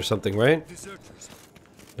dad or something, right?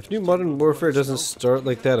 If New Modern Warfare doesn't start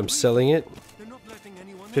like that, I'm selling it.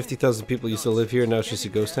 50,000 people used to live here, now it's just a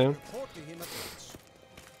ghost town.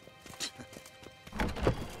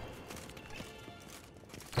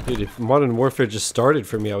 Dude, if Modern Warfare just started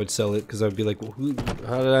for me, I would sell it, because I'd be like, well,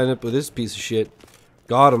 how did I end up with this piece of shit?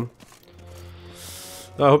 Got him.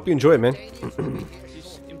 I hope you enjoy it, man.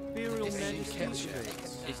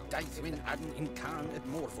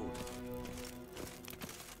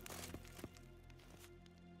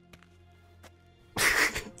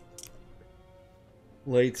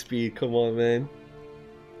 Lightspeed, come on, man.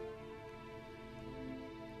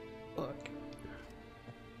 Fuck.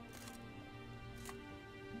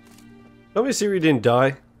 Tell me Ciri didn't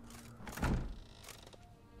die.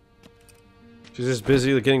 She's just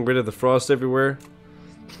busy getting rid of the frost everywhere.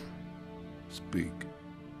 Speak.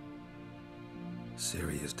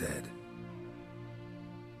 Ciri is dead.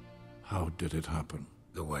 How did it happen?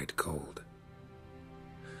 The White Cold.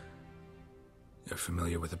 You're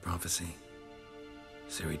familiar with the prophecy?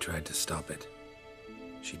 Ciri tried to stop it.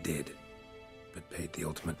 She did, but paid the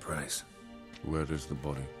ultimate price. Where is the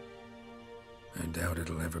body? I doubt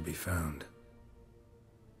it'll ever be found.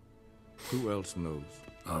 Who else knows?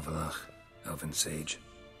 Avallac'h, Elven Sage.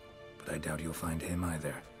 But I doubt you'll find him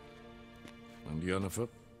either. And Yennefer?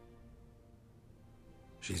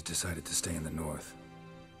 She's decided to stay in the north.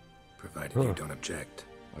 Provided you don't object.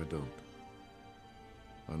 I don't.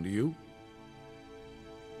 And you?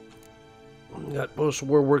 Got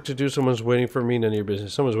post-war work to do. Someone's waiting for me. None of your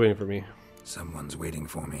business. Someone's waiting for me. Someone's waiting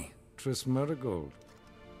for me. Triss Merigold.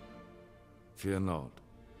 Fear not.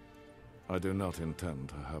 I do not intend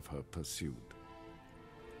to have her pursued.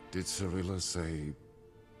 Did Cirilla say...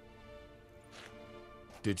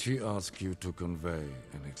 Did she ask you to convey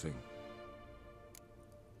anything?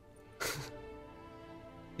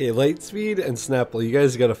 Hey, Lightspeed and Snapple, you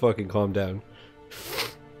guys gotta fucking calm down.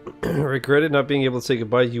 Regretted not being able to say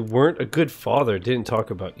goodbye. You weren't a good father. Didn't talk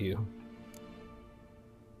about you.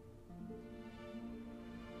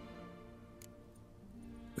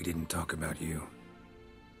 We didn't talk about you.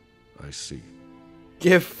 I see.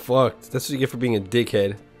 Get fucked. That's what you get for being a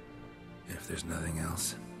dickhead. If there's nothing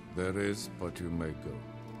else. There is, but you may go.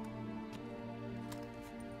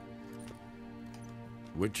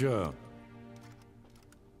 Witcher,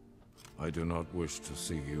 I do not wish to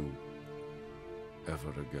see you ever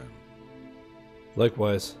again.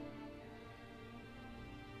 Likewise.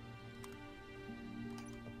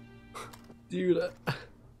 Dude,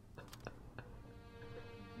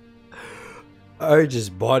 I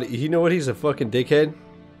just bought it. You know what? He's a fucking dickhead.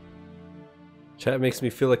 Chat makes me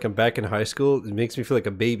feel like I'm back in high school. It makes me feel like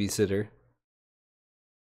a babysitter.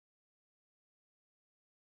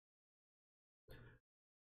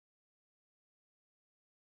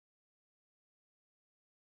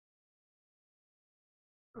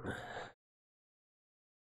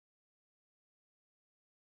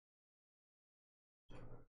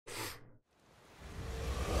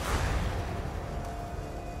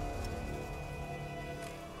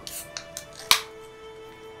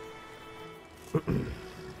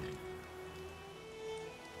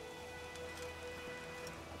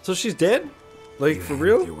 So she's dead? Like, You for had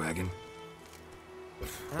real? Your wagon?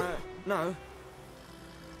 No.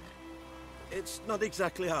 It's not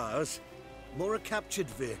exactly ours. More a captured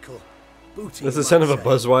vehicle. Booty, That's you the sound of might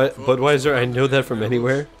a say. Budweiser. I know that from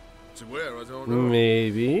anywhere. To where, I don't know.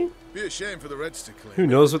 Maybe. Be a shame for the Reds to claim. Who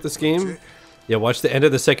knows what this game? Yeah, watch the end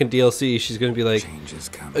of the second DLC. She's gonna be like,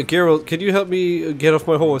 Geralt, can you help me get off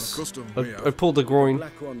my horse? I pulled the groin.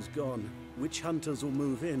 Black one's gone. Witch hunters will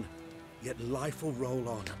move in. Yet life will roll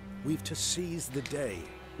on. We've to seize the day.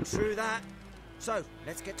 True that. So,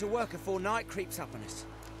 let's get to work before night creeps up on us.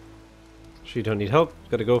 She don't need help.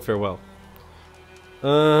 Gotta go. Farewell.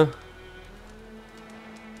 You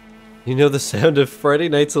know the sound of Friday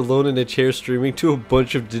nights alone in a chair streaming to a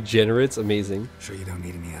bunch of degenerates? Amazing. Sure you don't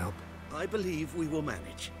need any help? I believe we will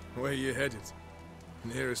manage. Where you headed?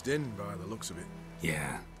 Nearest inn by the looks of it.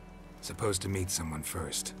 Yeah. Supposed to meet someone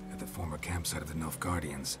first, at the former campsite of the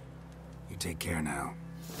Nilfgaardians. You take care now.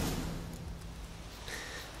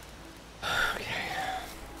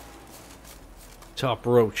 Top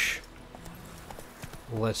roach.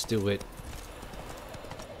 Let's do it.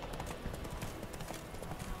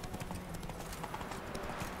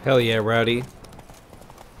 Hell yeah, Rowdy.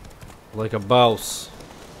 Like a boss.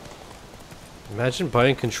 Imagine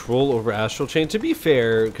buying control over Astral Chain. To be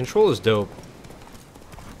fair, control is dope.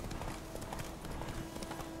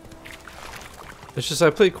 It's just I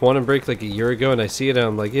played Quantum Break like a year ago and I see it and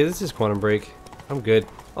I'm like, yeah, this is Quantum Break. I'm good.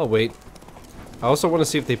 I'll wait. I also want to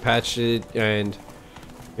see if they patched it and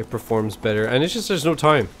it performs better. And it's just there's no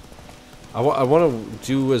time. I want to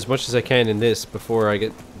do as much as I can in this before I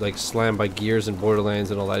get like slammed by Gears and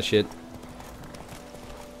Borderlands and all that shit.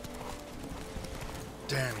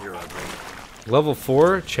 Damn, you're ugly. Level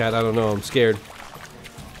 4? Chat, I don't know. I'm scared.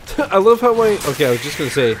 I love how my... Okay, I was just going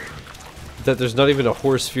to say that there's not even a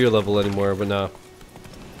horse sphere level anymore, but nah.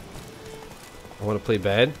 I want to play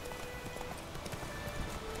bad.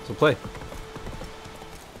 So play.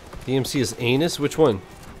 DMC is anus? Which one?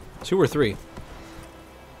 2 or 3?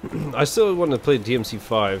 I still want to play DMC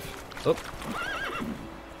 5. Oh.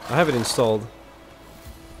 I have it installed.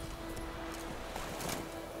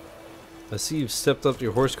 I see you've stepped up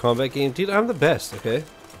your horse combat game. Dude, I'm the best, okay?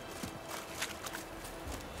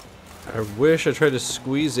 I wish I tried to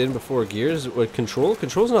squeeze in before Gears. What, Control?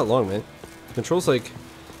 Control's not long, man. Control's like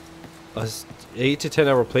a 8 to 10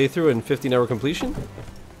 hour playthrough and 15 hour completion.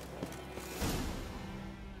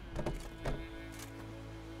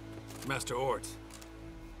 Master Ort.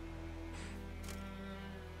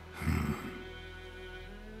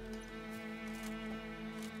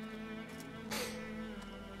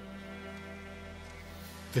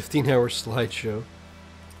 15-hour slideshow.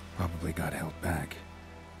 Probably got held back.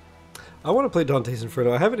 I want to play Dante's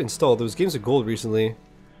Inferno. I have it installed. There was Games of Gold recently.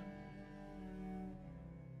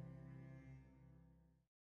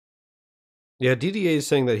 Yeah, DDA is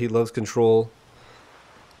saying that he loves Control.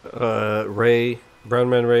 Ray,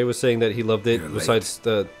 Brownman Ray was saying that he loved it, besides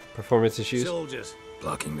the performance issues. Soldiers.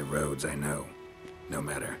 Blocking the roads, I know. No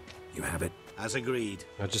matter. You have it? As agreed.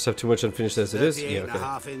 I just have too much unfinished as it is. Yeah, okay.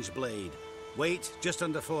 38.5-inch blade. Weight just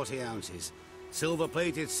under 40 ounces.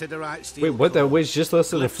 Silver-plated siderite steel. Wait, what? That core. weighs just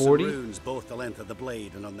less than a Glyphs and 40? runes both the length of the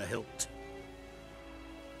blade and on the hilt.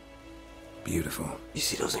 Beautiful. You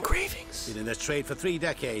see those engravings? Been in this trade for 3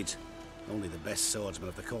 decades. Only the best swordsman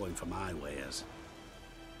of the coin for my wares.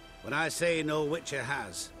 When I say no Witcher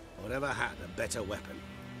has, or ever had, a better weapon,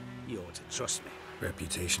 you ought to trust me.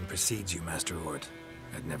 Reputation precedes you, Master Hort.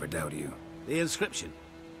 I'd never doubt you. The inscription,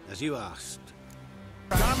 as you asked.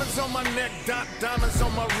 Diamonds on my neck, diamonds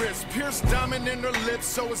on my wrist. Pierced diamond in her lips,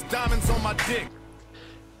 so it's diamonds on my dick.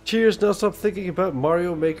 Cheers, now stop thinking about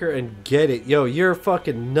Mario Maker and get it. Yo, you're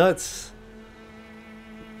fucking nuts.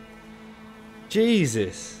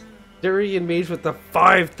 Jesus. Durian Mage with the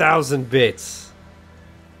 5,000 bits.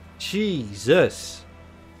 Jesus.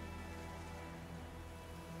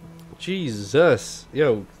 Jesus.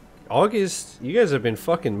 Yo, August, you guys have been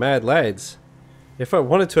fucking mad lads. If I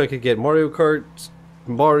wanted to, I could get Mario Kart,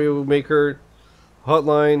 Mario Maker,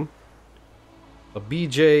 Hotline, a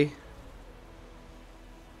BJ.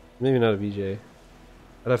 Maybe not a BJ.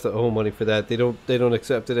 I'd have to owe money for that. They don't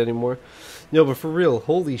accept it anymore. No, but for real,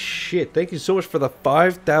 holy shit. Thank you so much for the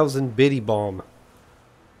 5,000 biddy bomb.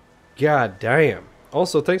 God damn.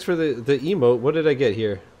 Also, thanks for the emote. What did I get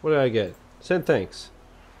here? What did I get? Send thanks.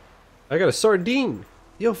 I got a sardine.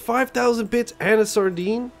 Yo, 5,000 bits and a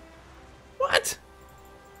sardine? What?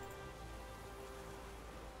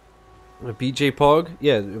 A BJ Pog?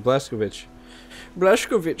 Yeah, Blazkowicz.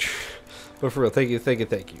 Blazkowicz. But for real, thank you, thank you,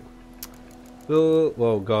 thank you.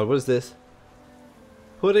 Oh god, what is this?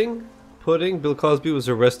 Pudding? Pudding? Bill Cosby was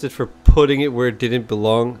arrested for putting it where it didn't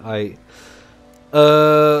belong.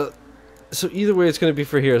 So either way, it's gonna be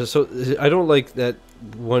for here. So I don't like that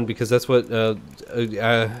one because that's what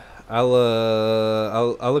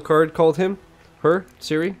Alucard called him, her,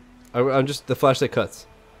 Siri. I'm just the flash that cuts.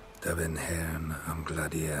 Dabin Hern am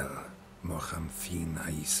Gladiel, Mocham Fin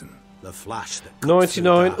Aisen. The flash that cuts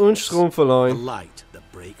 99 through Unstromfeline. darkness, the light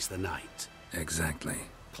that breaks the night. Exactly.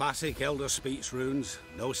 Classic Elder Speech runes,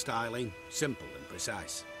 no styling, simple and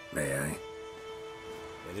precise. May I?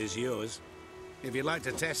 It is yours. If you'd like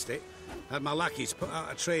to test it, had my lackeys put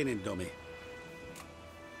out a training dummy.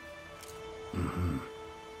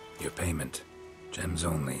 Your payment. Gems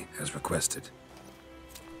only, as requested.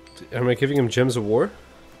 Am I giving him Gems of War?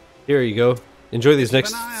 Here you go. Enjoy these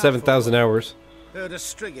next 7,000 hours. Heard of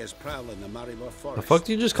Striggers prowling the Maribor forest. The fuck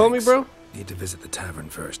did you just call me, bro? Need to visit the tavern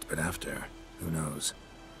first, but after, who knows?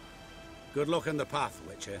 Good luck on the path,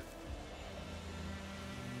 Witcher.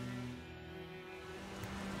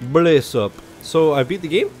 Bless up. So I beat the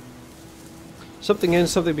game? Something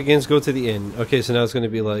ends, something begins, go to the inn. Okay, so now it's gonna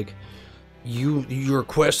be like, your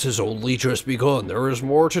quest has only just begun. There is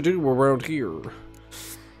more to do around here.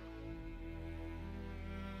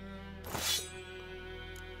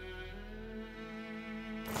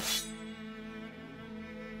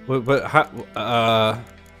 But how,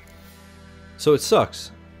 so it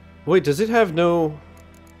sucks. Wait, does it have no...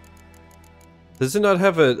 Does it not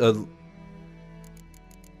have a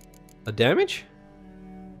damage?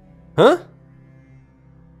 Huh?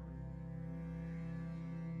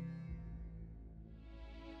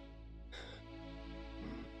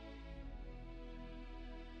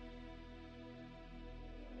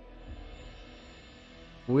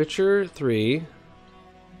 Witcher 3.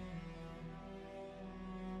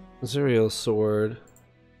 Zuriel sword.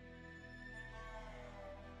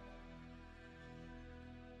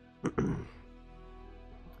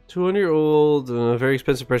 200-year-old, very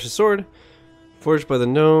expensive precious sword, forged by the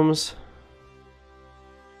gnomes.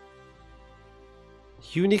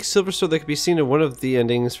 Unique silver sword that can be seen in one of the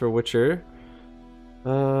endings for Witcher.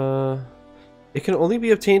 It can only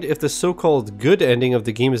be obtained if the so-called good ending of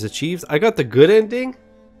the game is achieved. I got the good ending?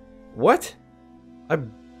 What? I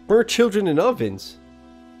burnt children in ovens.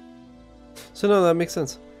 So no, that makes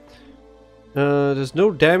sense. There's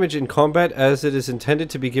no damage in combat as it is intended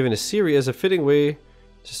to be given to Ciri as a fitting way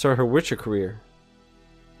to start her Witcher career.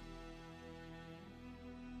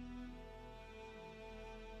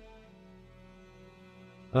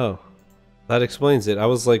 Oh. That explains it. I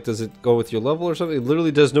was like, does it go with your level or something? It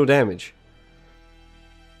literally does no damage.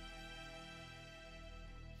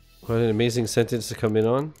 What an amazing sentence to come in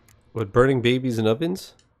on. What, burning babies in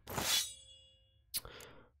ovens?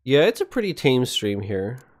 Yeah, it's a pretty tame stream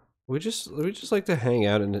here. We just like to hang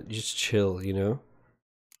out and just chill, you know?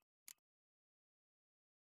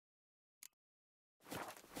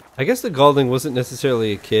 I guess the Galding wasn't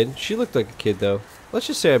necessarily a kid. She looked like a kid, though. Let's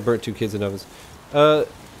just say I burnt 2 kids in ovens.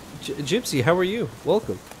 Gypsy, how are you?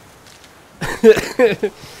 Welcome.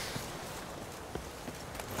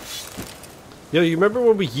 Yo, you remember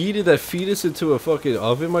when we yeeted that fetus into a fucking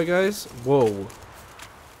oven, my guys? Whoa.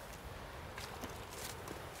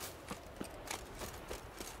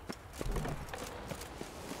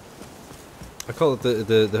 I call it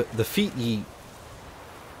the feet yeet.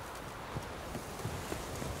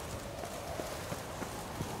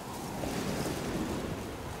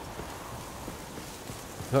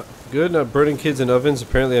 Good, not burning kids in ovens.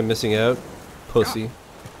 Apparently I'm missing out. Pussy.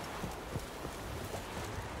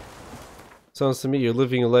 Sounds to me you're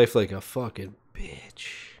living your life like a fucking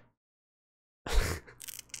bitch.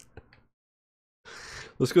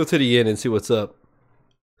 Let's go to the inn and see what's up.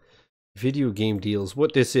 Video game deals.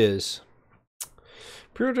 What this is.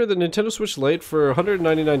 Pre-order the Nintendo Switch Lite for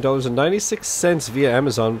 $199.96 via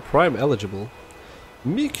Amazon Prime eligible.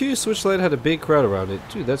 Miku Switch Lite had a big crowd around it.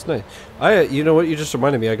 Dude, that's nice. You know what? You just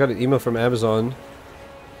reminded me. I got an email from Amazon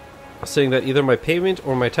saying that either my payment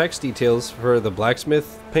or my tax details for the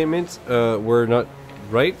blacksmith payment were not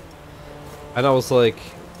right. And I was like,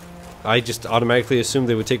 I just automatically assumed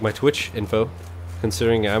they would take my Twitch info,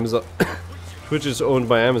 considering Amazon Twitch is owned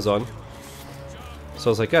by Amazon. So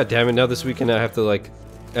I was like, God damn it! Now this weekend I have to like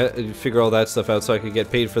figure all that stuff out so I could get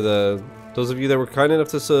paid for the. Those of you that were kind enough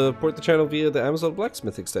to support the channel via the Amazon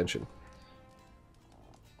Blacksmith extension.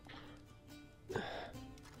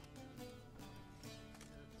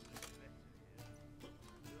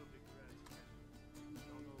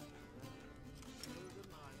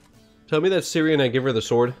 Tell me that's Ciri and I give her the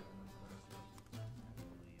sword.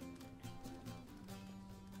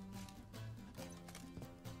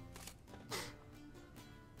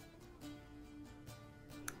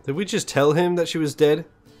 Did we just tell him that she was dead?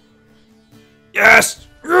 Yes!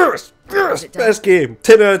 Yes! Yes! Best game!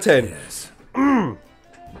 10 out of 10. Yes.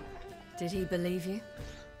 Did he believe you?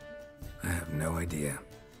 I have no idea.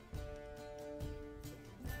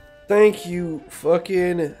 Thank you,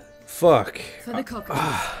 fucking fuck. For the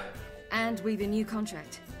cockatoos. And with a new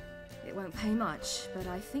contract. It won't pay much, but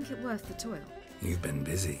I think it worth the toil. You've been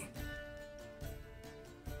busy.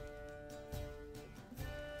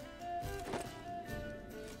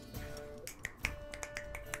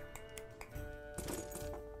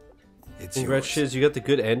 It's Congrats, Shiz, you got the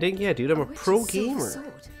good ending? Yeah, dude, I'm a pro gamer.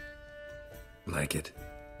 Like it?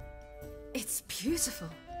 It's beautiful.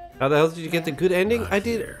 How the hell did you get the good ending? I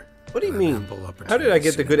did. What do you mean? How did I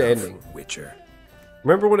get the good ending? Witcher.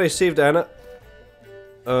 Remember when I saved Anna?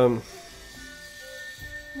 What's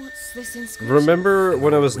this inscription? Remember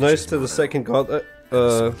when I was nice to the second god?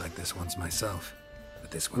 Like this one's myself,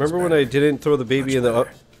 but this one's remember when I didn't throw the baby in the?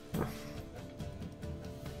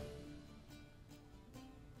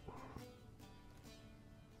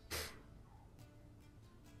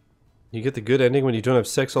 You get the good ending when you don't have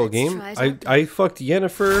sex all game? I fucked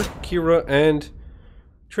Yennefer, Kira, and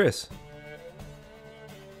Triss.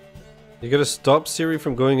 You gotta stop Ciri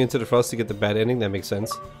from going into the frost to get the bad ending, that makes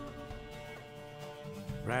sense.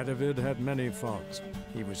 Radovid had many faults.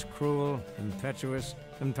 He was cruel, impetuous,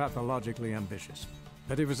 and pathologically ambitious.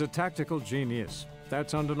 But he was a tactical genius,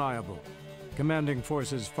 that's undeniable. Commanding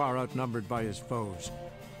forces far outnumbered by his foes,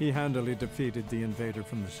 he handily defeated the invader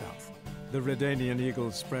from the south. The Redanian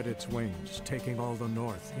eagle spread its wings, taking all the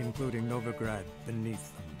north, including Novigrad,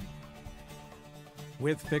 beneath them.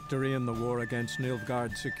 With victory in the war against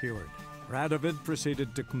Nilfgaard secured, Radovid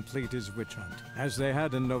proceeded to complete his witch hunt. As they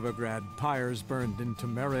had in Novigrad, pyres burned in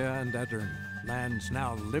Temeria and Aedirn, lands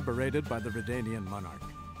now liberated by the Redanian monarch.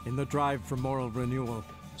 In the drive for moral renewal,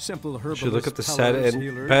 simple herbalists, should look up the sad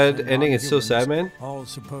bad ending. It's so sad, man. All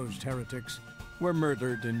supposed heretics were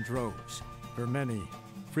murdered in droves. For many,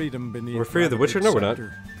 freedom beneath we're free of the Witcher? No, we're not.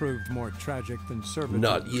 Proved more tragic than servitude.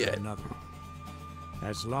 Not yet. Another.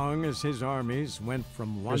 As long as his armies went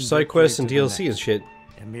from one there's side quests and DLC and shit.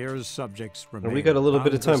 Emir's subjects remained. And we got a little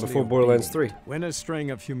bit of time before Borderlands 3. When a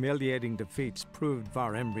string of humiliating defeats proved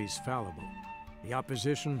Var Emreis fallible, the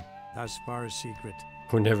opposition, thus far secret,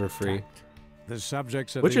 we're never free. The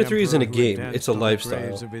subjects of Witcher the 3 isn't a Emperor who game, had it's a danced on the lifestyle.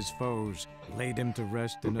 graves of his foes laid him to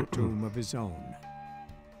rest in a tomb of his own.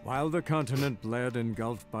 While the continent bled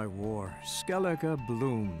engulfed by war, Skellige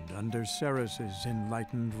bloomed under Ceres's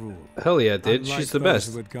enlightened rule. Hell yeah, it did. Unlike She's the those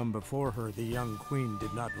best. who had come before her, the young queen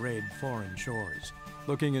did not raid foreign shores,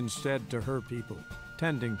 looking instead to her people,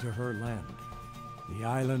 tending to her land. The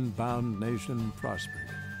island-bound nation prospered.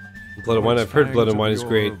 Blood and Wine, I've heard Blood and Wine is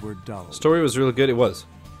great. Story was really good, it was.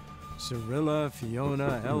 Cirilla,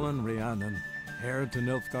 Fiona, Ellen, Rhiannon, heir to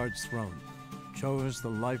Nilfgaard's throne, chose the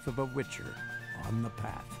life of a witcher on the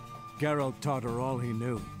path. Geralt taught her all he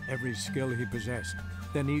knew, every skill he possessed,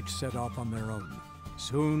 then each set off on their own.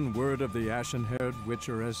 Soon word of the ashen-haired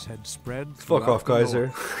witcheress had spread Fuck off, the Kaiser.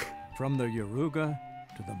 north, from the Yaruga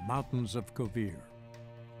to the mountains of Kovir.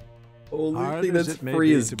 Only Hard thing as that's it may free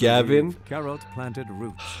be is to Gavin. believe, Geralt planted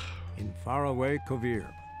roots in faraway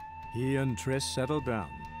Kovir. He and Triss settled down,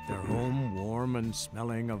 their home warm and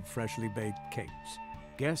smelling of freshly baked cakes.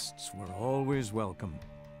 Guests were always welcome,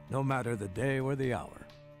 no matter the day or the hour.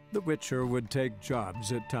 The Witcher would take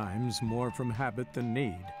jobs at times more from habit than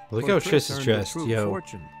need. Look for how Triss Triss is earned a dressed, true yo.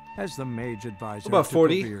 fortune as the mage advisor About to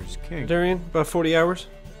 40, Bevir's king. Darian. About 40 hours.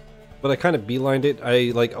 But I kind of beelined it.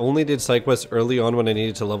 I like only did side quests early on when I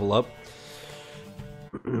needed to level up.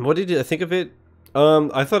 What did I think of it?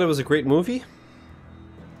 I thought it was a great movie.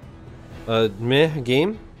 Meh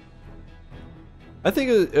game. I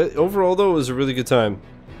think overall though it was a really good time.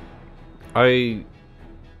 I'll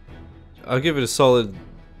give it a solid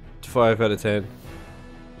 5 out of 10.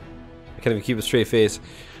 I can't even keep a straight face.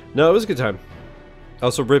 No, it was a good time.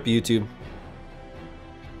 Also, rip YouTube.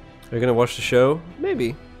 Are you gonna watch the show?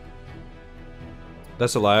 Maybe.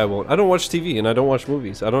 That's a lie, I won't. I don't watch TV and I don't watch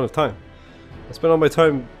movies. I don't have time. I spend all my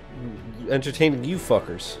time entertaining you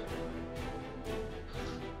fuckers.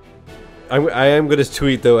 I am gonna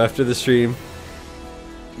tweet though after the stream,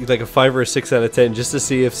 like a 5 or a 6 out of 10, just to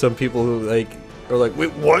see if some people who like are like,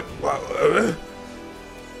 wait, what?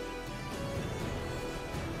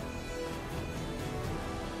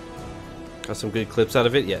 Got some good clips out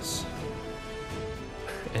of it, yes.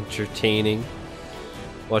 Entertaining.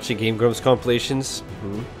 Watching Game Grumps compilations.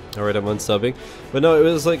 Alright, I'm unsubbing. But no, it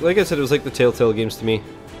was like I said, it was like the Telltale games to me.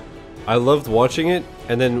 I loved watching it,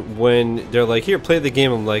 and then when they're like, here, play the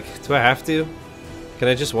game, I'm like, do I have to? Can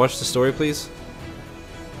I just watch the story, please?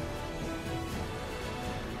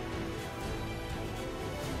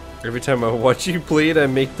 Every time I watch you play it, I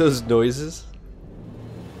make those noises.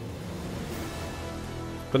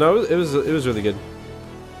 But no, it was really good.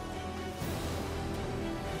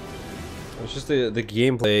 It's just the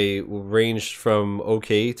gameplay ranged from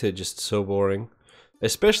okay to just so boring,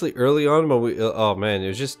 especially early on. But oh man, it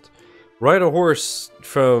was just ride a horse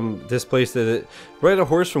from this place to ride a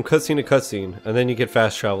horse from cutscene to cutscene, and then you get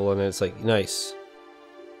fast travel, and it's like nice.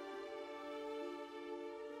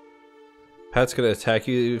 Pat's gonna attack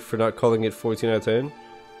you for not calling it 14 out of 10.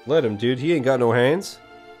 Let him, dude. He ain't got no hands.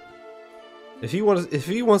 If he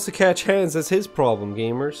wants to catch hands, that's his problem,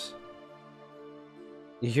 gamers.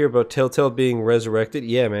 You hear about Telltale being resurrected?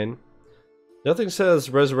 Yeah, man. Nothing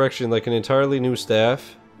says resurrection like an entirely new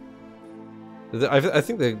staff. I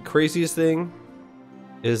think the craziest thing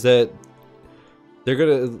is that they're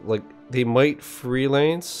gonna, like, they might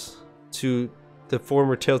freelance to the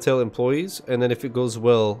former Telltale employees, and then if it goes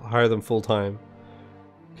well, hire them full-time.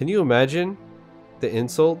 Can you imagine the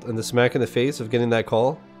insult and the smack in the face of getting that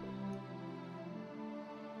call?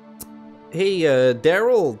 Hey,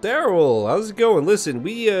 Daryl, how's it going? Listen,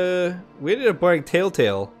 we ended up buying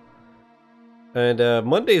Telltale, and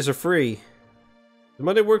Mondays are free. Does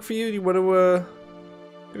Monday work for you? Do you want to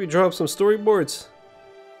maybe draw up some storyboards?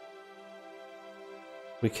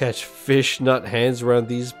 We catch fish, not hands, around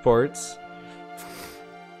these parts.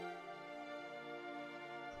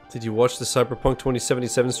 Did you watch the Cyberpunk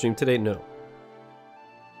 2077 stream today? No.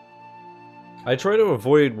 I try to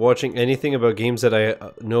avoid watching anything about games that I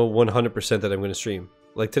know 100% that I'm going to stream.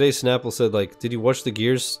 Like today, Snapple said, like, did you watch the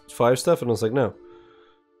Gears 5 stuff? And I was like, no.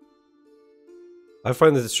 I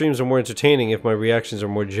find that the streams are more entertaining if my reactions are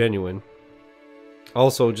more genuine.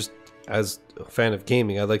 Also, just as a fan of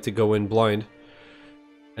gaming, I like to go in blind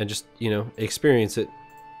and just, you know, experience it.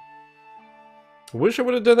 I wish I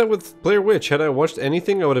would have done that with Blair Witch. Had I watched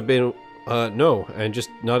anything, I would have been, no, and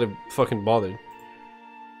just not have fucking bothered.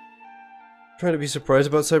 Trying to be surprised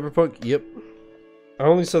about Cyberpunk? Yep. I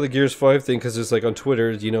only saw the Gears 5 thing because it's like on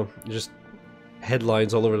Twitter, you know, just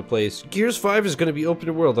headlines all over the place. Gears 5 is going to be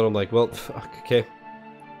open world, and I'm like, well, fuck, okay.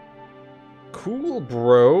 Cool,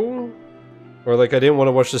 bro. Or like, I didn't want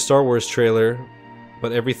to watch the Star Wars trailer,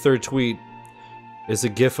 but every third tweet is a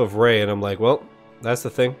gif of Rey, and I'm like, well, that's the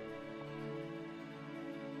thing.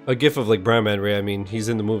 A gif of like Brown Man Rey, I mean, he's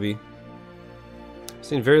in the movie. I've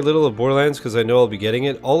seen very little of Borderlands because I know I'll be getting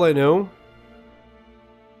it. All I know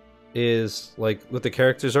is like what the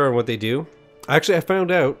characters are and what they do. Actually, I found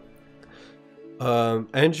out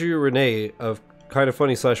Andrew Renee of Kinda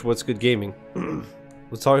Funny / What's Good Gaming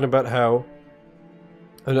was talking about how,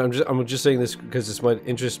 and I'm just saying this because this might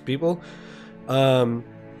interest people.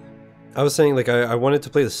 I was saying like I wanted to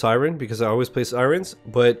play the Siren because I always play Sirens,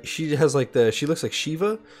 but she has like she looks like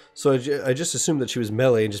Shiva, so I just assumed that she was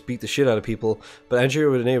melee and just beat the shit out of people. But Andrea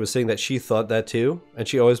Renee was saying that she thought that too, and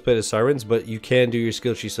she always played as Sirens, but you can do your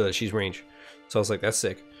skill tree so that she's range. So I was like, that's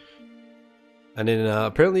sick. And then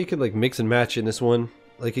apparently you can like mix and match in this one.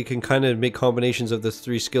 Like you can kind of make combinations of the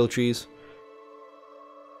 3 skill trees.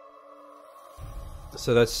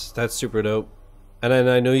 So that's super dope. And then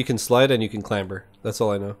I know you can slide and you can clamber. That's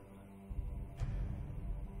all I know.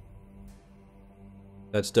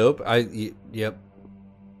 That's dope. Yep.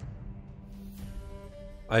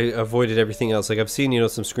 I avoided everything else. Like I've seen, you know,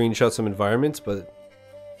 some screenshots, some environments, but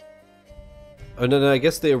oh no, I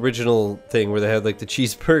guess the original thing where they had like the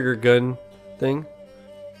cheeseburger gun thing.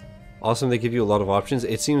 awesome. They give you a lot of options.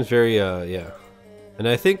 It seems very, yeah. And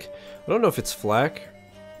I don't know if it's Flack.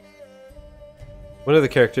 One of the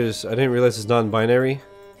characters, I didn't realize is non-binary.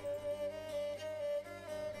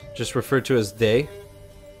 Just referred to as they.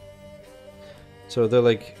 So they're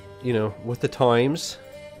like, you know, with the times.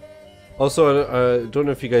 Also, I don't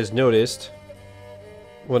know if you guys noticed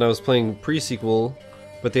when I was playing pre-sequel,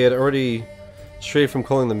 but they had already strayed from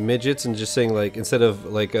calling them midgets and just saying like, instead of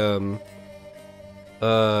like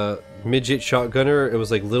midget shotgunner, it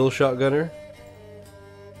was like little shotgunner.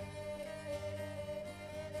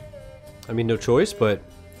 I mean, no choice, but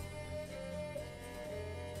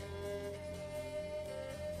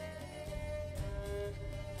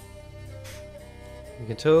you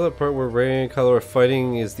can tell the part where Ray and Kylo are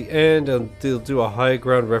fighting is the end, and they'll do a high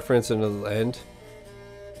ground reference and it'll end.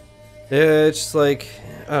 Yeah, it's just like,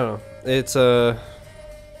 I don't know. It's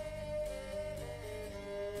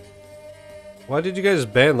why did you guys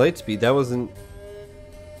ban Lightspeed? That wasn't.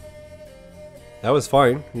 That was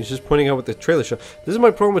fine. He's just pointing out what the trailer show. This is my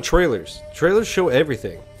problem with trailers. Trailers show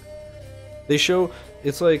everything. They show,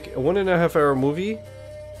 it's like a 1.5 hour movie.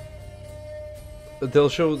 They'll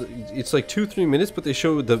show, it's like 2-3 minutes, but they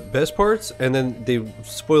show the best parts and then they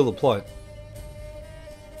spoil the plot.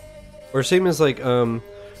 Or same as like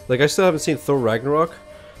I still haven't seen Thor Ragnarok.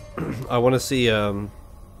 I want to see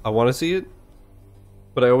it,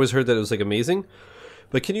 but I always heard that it was like amazing.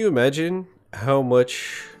 But can you imagine how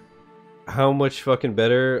much fucking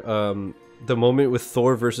better the moment with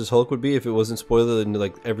Thor versus Hulk would be if it wasn't spoiled in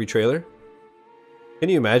like every trailer? Can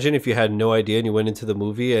you imagine if you had no idea and you went into the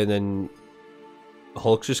movie and then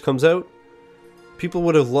Hulk just comes out? People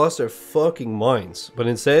would have lost their fucking minds. But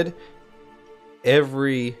instead,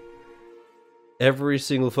 every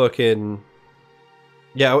single fucking,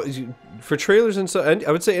 yeah, for trailers and stuff,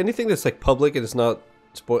 I would say anything that's like public and it's not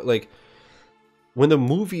spoiled, like when the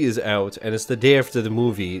movie is out and it's the day after the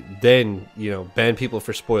movie, then, you know, ban people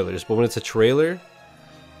for spoilers. But when it's a trailer,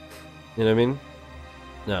 you know what I mean?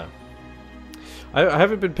 No. I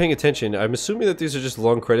haven't been paying attention. I'm assuming that these are just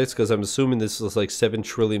long credits because I'm assuming this is like 7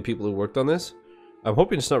 trillion people who worked on this. I'm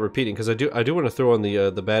hoping it's not repeating because I do want to throw on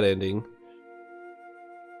the bad ending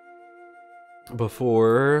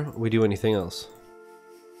before we do anything else.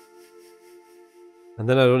 And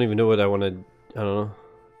then I don't even know what I want to, I don't know.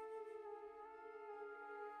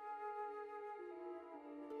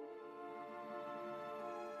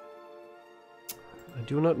 I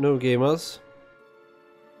do not know, gamers.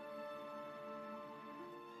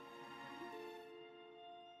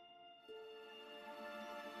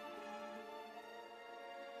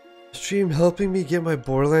 Stream helping me get my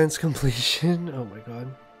Borderlands completion? Oh my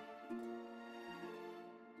god.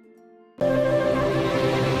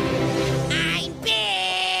 I'm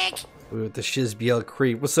back! With the Shizbiel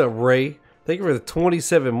Creep. What's up, Ray? Thank you for the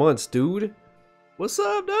 27 months, dude. What's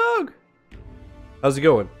up, dog? How's it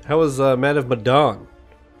going? How was Man of Medan?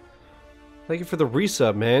 Thank you for the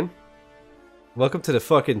resub, man. Welcome to the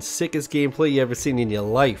fucking sickest gameplay you ever seen in your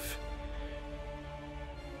life.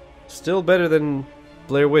 Still better than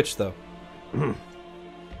Blair Witch, though.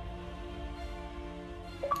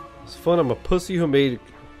 It's fun. I'm a pussy who made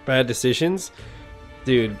bad decisions.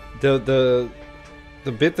 Dude, the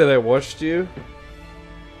bit that I watched you,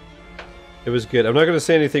 it was good. I'm not going to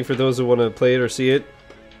say anything for those who want to play it or see it.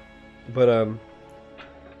 But,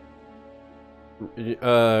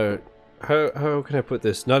 how can I put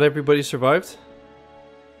this? Not everybody survived.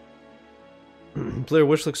 Blair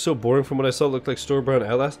Witch looks so boring from what I saw. It looked like store-brand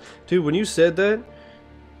Outlast. Dude, when you said that,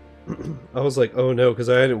 I was like, oh no, because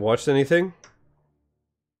I hadn't watched anything.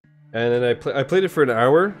 And then I played it for an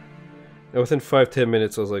hour, and within 5-10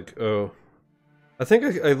 minutes I was like, oh. I think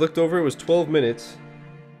I looked over, it was 12 minutes.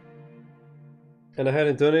 And I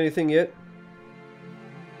hadn't done anything yet.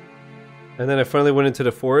 And then I finally went into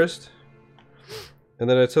the forest. And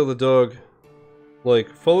then I tell the dog,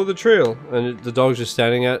 like, follow the trail. And the dog's just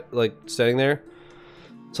standing there.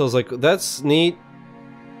 So I was like, that's neat.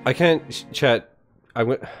 I can't chat. I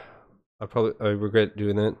regret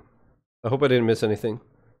doing that. I hope I didn't miss anything.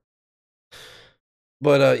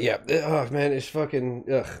 But, yeah. Oh, man, it's fucking,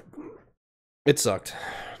 ugh. It sucked.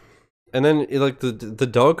 And then, like, the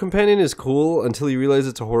dog companion is cool until you realize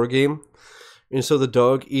it's a horror game. And so the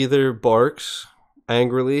dog either barks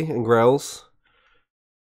angrily and growls,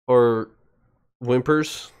 or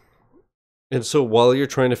whimpers. And so while you're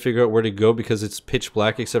trying to figure out where to go because it's pitch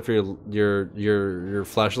black except for your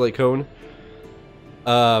flashlight cone,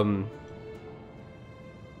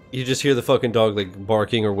 you just hear the fucking dog like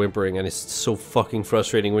barking or whimpering, and it's so fucking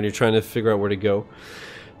frustrating when you're trying to figure out where to go.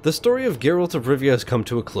 The story of Geralt of Rivia has come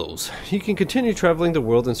to a close. You can continue traveling the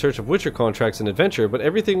world in search of Witcher contracts and adventure, but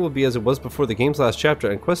everything will be as it was before the game's last chapter,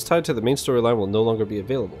 and quests tied to the main storyline will no longer be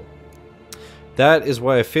available. That is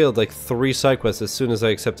why I failed like 3 side quests as soon as I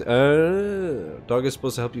accepted. Dog is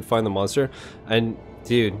supposed to help you find the monster, and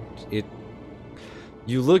dude,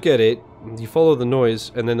 you look at it, you follow the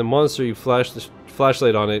noise, and then the monster, you flash the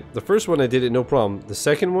flashlight on it. The first one I did it no problem. The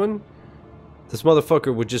second one, this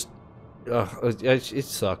motherfucker would just. It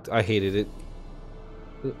sucked. I hated it.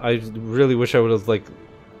 I really wish I would have like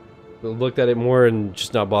looked at it more and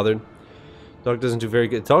just not bothered. Dog doesn't do very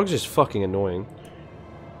good. Dog's just fucking annoying.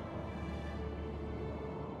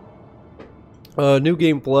 New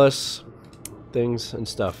game plus things and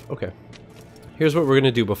stuff. Okay. Here's what we're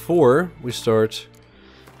gonna do before we start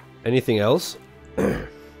anything else.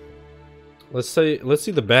 Let's see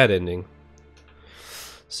the bad ending.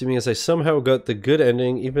 Assuming as I somehow got the good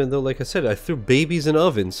ending, even though, like I said, I threw babies in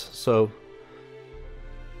ovens, so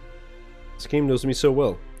this game knows me so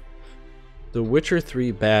well. The Witcher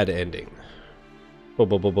 3 bad ending.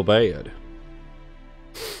 Bad.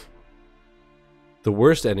 The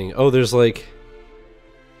worst ending. Oh, there's like.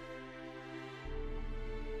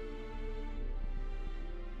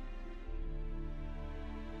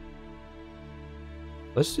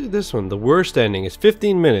 Let's do this one. The worst ending is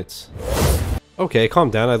 15 minutes. Okay, calm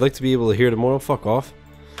down. I'd like to be able to hear tomorrow. Fuck off.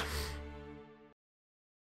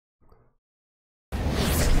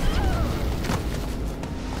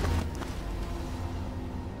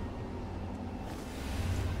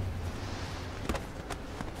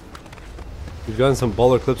 We've gotten some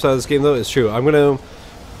baller clips out of this game, though. It's true. I'm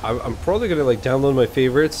probably gonna like download my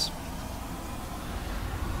favorites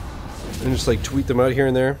and just like tweet them out here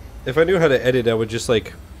and there. If I knew how to edit, I would just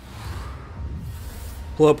like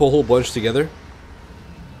pull up a whole bunch together.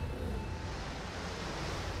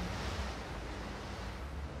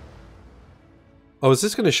 Oh, is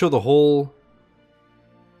this going to show the whole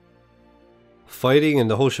fighting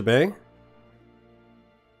and the whole shebang?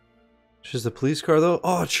 It's just a police car, though?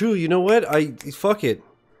 Oh, true. You know what? Fuck it.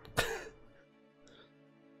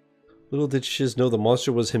 Little did Shiz know the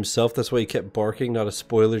monster was himself. That's why he kept barking. Not a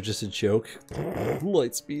spoiler, just a joke.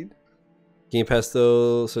 Lightspeed. Game Pass,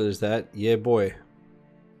 though. So there's that. Yeah, boy.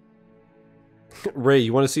 Ray,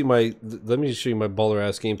 you want to see my... Let me show you my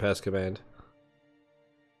baller-ass Game Pass command.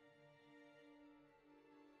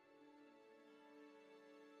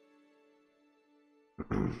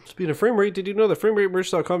 Speaking of frame rate, did you know that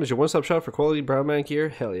FrameRateMerch.com is your one-stop shop for quality brown man gear?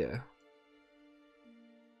 Hell yeah.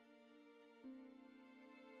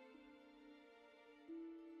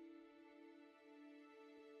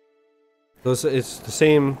 So it's the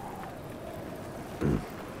same...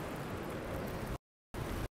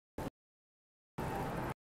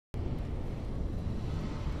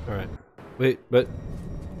 Alright. Wait, but...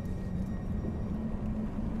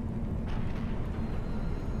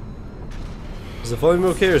 Is the volume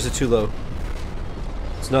okay or is it too low?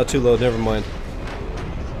 It's not too low, never mind.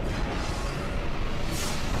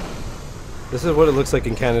 This is what it looks like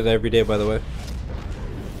in Canada every day, by the way.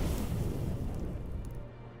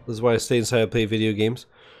 This is why I stay inside and play video games.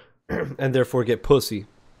 And therefore get pussy.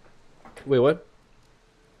 Wait, what?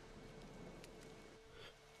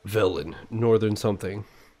 Velen, Northern something.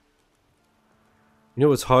 You know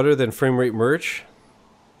what's hotter than frame rate merch?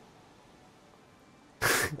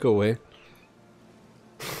 Go away.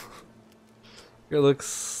 It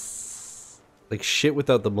looks like shit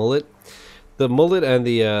without the mullet. The mullet and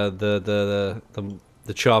the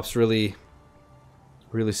chops really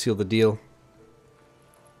seal the deal.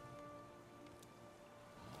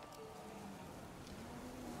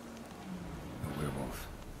 A werewolf.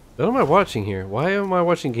 What am I watching here? Why am I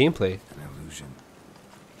watching gameplay? An illusion.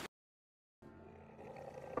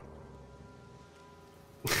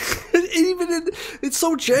 It's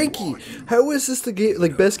so janky. How is this the game,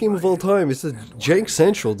 like best game of all time? It's a jank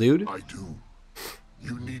central, dude. I do.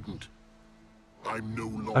 You needn't. I'm no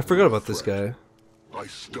longer. I forgot about this guy. I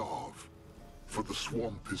starve, for the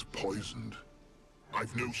swamp is poisoned.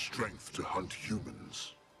 I've no strength to hunt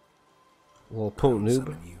humans. Well, potent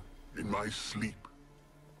noob. In my sleep,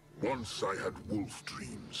 once I had wolf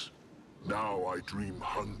dreams. Now I dream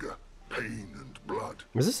hunger, pain, and blood.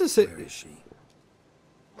 Is this the same? Where is she?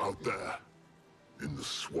 Out there, in the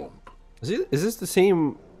swamp. Is this the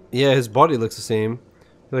same? Yeah, his body looks the same.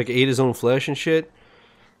 He like ate his own flesh and shit.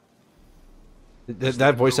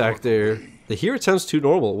 That voice actor. Here it sounds too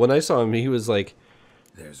normal. When I saw him, he was like.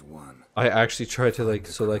 There's one. I actually tried to like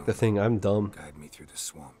select the thing. I'm dumb. Guide me through the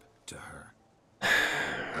swamp to her.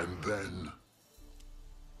 And then.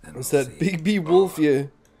 It's that Big B wolf, yeah.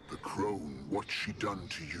 The crone, what's she done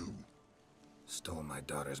to you? Stole my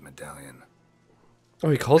daughter's medallion. Oh,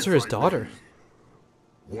 he calls her his daughter.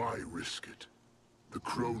 Why risk it? The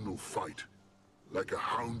crone will fight. Like a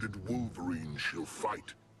hounded wolverine, she'll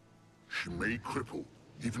fight. She may cripple,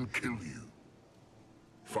 even kill you.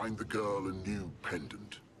 Find the girl a new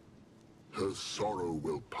pendant. Her sorrow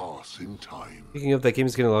will pass in time. Speaking of, that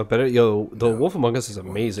game's getting a lot better. Yo, The Wolf Among Us is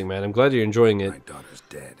amazing, man. I'm glad you're enjoying it. My daughter's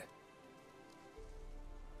dead.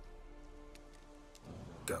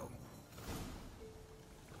 Go.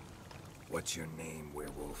 What's your name,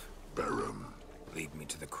 werewolf? Barum. Lead me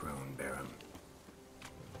to the crone, Barum.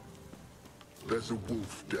 There's a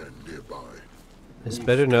wolf den nearby. It's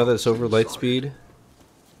better now that it's over light speed.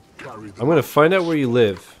 I'm gonna find out where you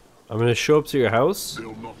live. I'm gonna show up to your house.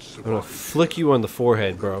 I'm gonna flick you on the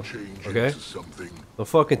forehead, bro. Okay? Don't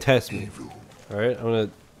fucking test me. Alright? I'm gonna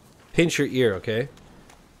pinch your ear, okay?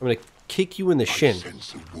 I'm gonna kick you in the shin. I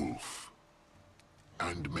sense a wolf.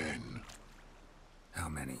 And men. How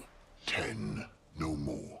many? 10, no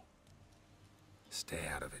more. Stay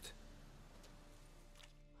out of it.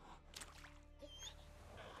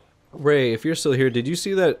 Ray, if you're still here, did you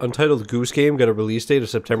see that Untitled Goose Game got a release date of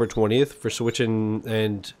September 20th for Switch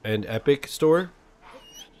and Epic Store?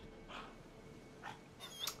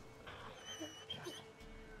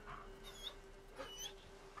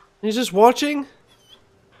 He's just watching?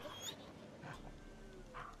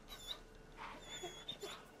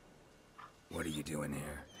 What are you doing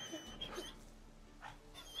here?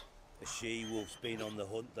 The she-wolf's been on the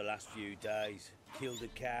hunt the last few days. Killed a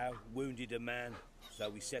cow, wounded a man, so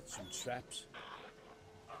we set some traps.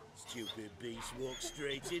 Stupid beast walked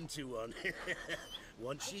straight into one.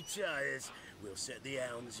 Once she tires, we'll set the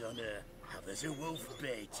hounds on her. Have us a wolf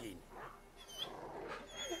baiting.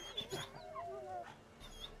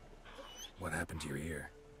 What happened to your ear?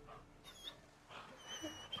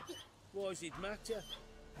 Why does it matter?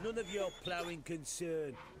 None of your ploughing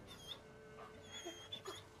concern.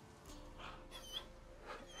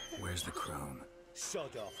 Where's the crone?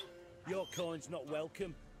 Sod off. Your kind's not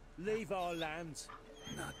welcome. Leave our lands.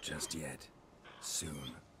 Not just yet.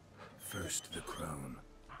 Soon. First the crone.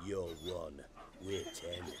 You're 1. We're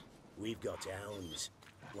 10. We've got hounds.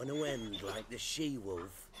 Wanna end like the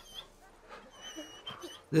she-wolf?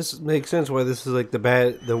 This makes sense why this is like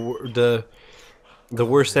the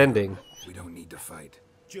worst ending. We don't need to fight.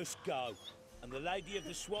 Just go. And the lady of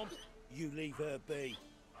the swamp, you leave her be.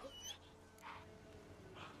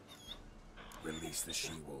 Release the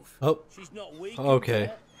she-wolf. Oh. She's not weak.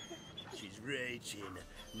 Okay. She's raging.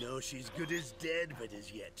 No, she's good as dead, but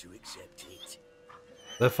has yet to accept it.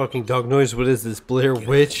 That fucking dog noise, what is this, Blair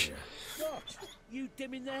Witch? What? You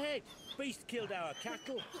dim in the head. Beast killed our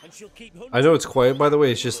cattle, and she'll keep hunting. I know it's quiet, by the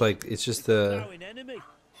way, it's just the Enemy.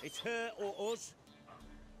 It's her or us.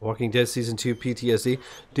 Walking Dead Season 2 PTSD.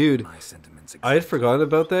 Dude, I had forgotten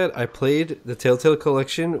about that. I played the Telltale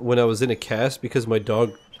Collection when I was in a cast because my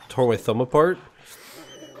dog tore my thumb apart.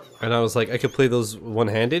 And I was like, I could play those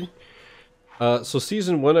one-handed. So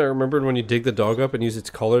Season 1, I remembered when you dig the dog up and use its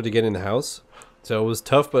collar to get in the house. So it was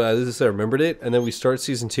tough, but at least I remembered it. And then we start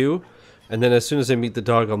Season 2. And then as soon as I meet the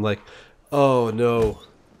dog, I'm like, oh no.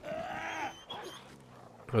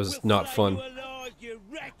 It was not fun.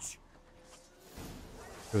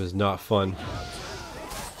 It was not fun.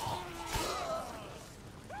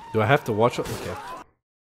 Do I have to watch it? Okay.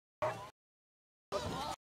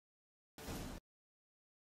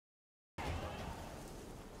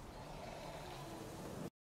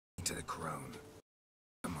 To the crone.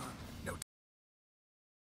 Come on. No.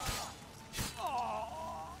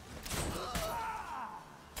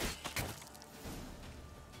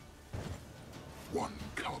 One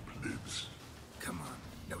cub lives. Come on.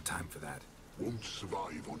 No time for that. Won't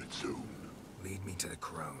survive on its own. Lead me to the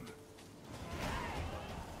crone.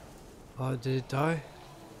 Did it die?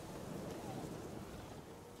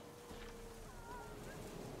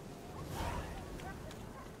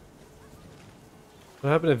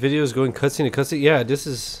 What happened to videos going cutscene to cutscene? Yeah, this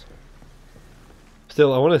is...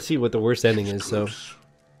 Still, I want to see what the worst ending is, so...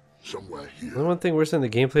 Somewhere here. The one thing worse than the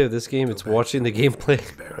gameplay of this game, it's watching the gameplay.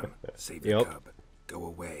 Save your cub. Go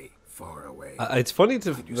away. Far away. It's funny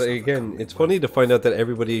to... Like, again, it's funny to find out that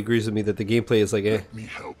everybody agrees with me that the gameplay is like, eh. Let me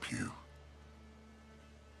help you.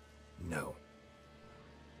 No.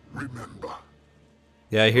 Remember.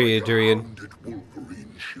 Yeah, I hear you, Durian. Wounded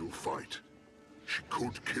wolverine she'll fight. She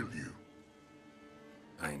could kill you.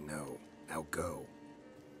 I know. Now go.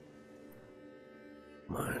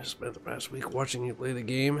 I spent the past week watching you play the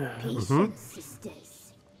game. Patience,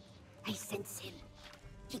 sisters. I sense him.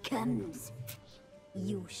 He comes.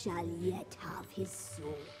 You shall yet have his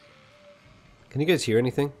soul. Can you guys hear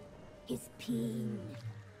anything? His pain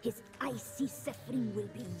His icy suffering will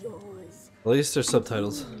be yours. At least there's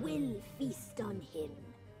subtitles. You will feast on him.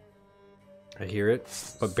 I hear it,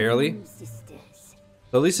 but barely. Sisters.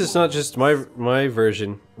 At least it's not just my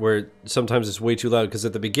version, where sometimes it's way too loud, because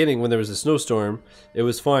at the beginning, when there was a snowstorm, it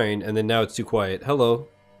was fine, and then now it's too quiet. Hello.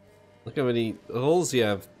 Look how many holes you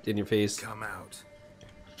have in your face. Come out.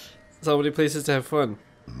 So many places to have fun.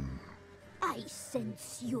 I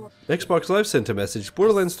sense your Xbox Live sent a message.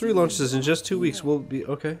 Borderlands 3 launches in just 2 weeks. Will be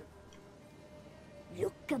okay.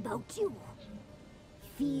 look about you.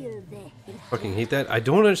 Feel the Fucking hate that. I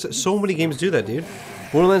don't understand. So many games do that, dude.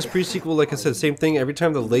 Borderlands pre-sequel, like I said, same thing. Every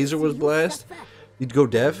time the laser was blast, you'd go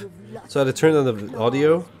deaf. So I had to turn on the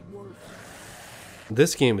audio.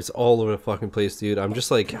 This game is all over the fucking place, dude. I'm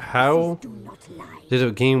just like, how did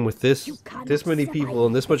a game with this many people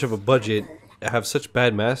and this much of a budget have such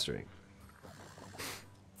bad mastering?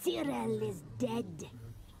 Tyrell is dead.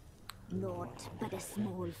 Naught but a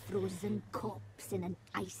small frozen corpse in an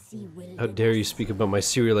icy wilderness. How dare you speak about my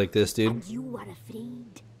Siri like this, dude? And you are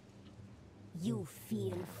afraid. You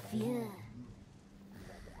feel fear.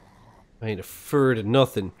 I ain't a fur to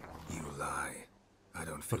nothing. You lie. I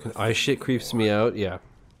don't feel Fucking eye shit creeps me out. Yeah,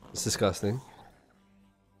 it's disgusting.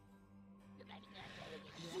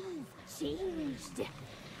 You've changed.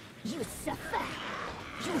 You suffer.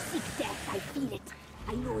 You seek death. I feel it.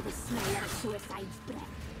 I know the smell of suicide's breath.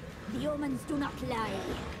 The omens do not lie.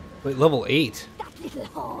 Wait, level 8. That little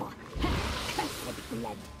whore. Cursed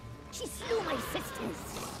blood. She slew my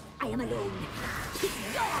sisters. I am alone.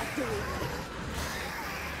 It's your doing.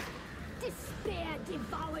 Despair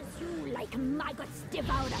devours you like maggots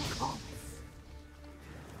devour a corpse.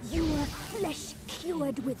 You are flesh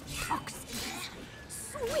cured with toxins,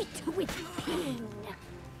 sweet with pain.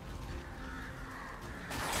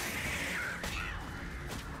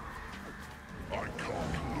 I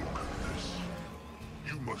can't look at this.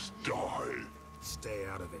 You must die. Stay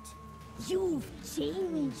out of it. You've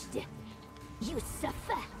changed. You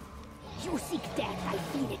suffer. You seek death. I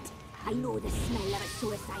feel it. I know the smell of a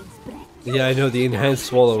suicide's breath. Yeah, I know the enhanced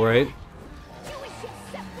swallow, right? You wish your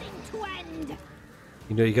suffering to end.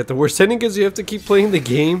 You know you got the worst ending because you have to keep playing the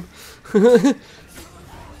game.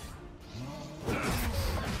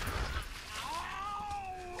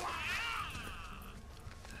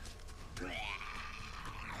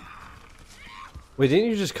 Wait, didn't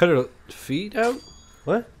you just cut her feet out?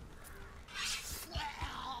 What?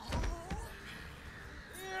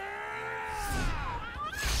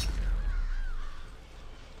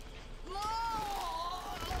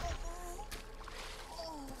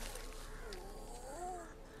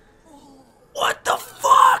 What the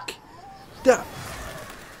fuck?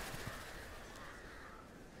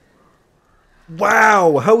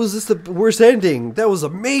 Wow, how was this the worst ending? That was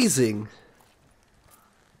amazing.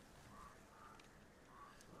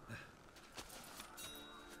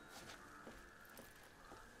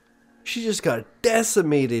 She just got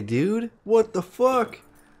decimated, dude. What the fuck?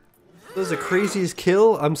 That was the craziest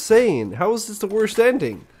kill? I'm saying. How is this the worst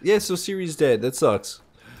ending? Yeah, so Ciri's dead. That sucks.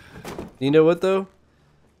 You know what, though?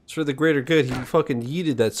 It's for the greater good. He fucking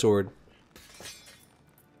yeeted that sword.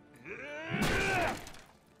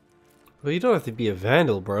 Well, you don't have to be a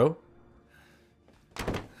vandal, bro.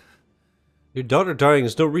 Your daughter dying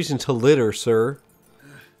is no reason to litter, sir.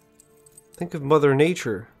 Think of Mother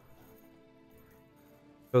Nature.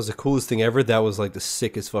 That was the coolest thing ever. That was like the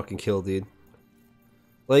sickest fucking kill, dude.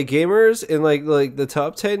 Like gamers in like the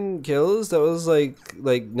top 10 kills, that was like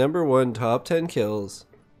 #1 top 10 kills.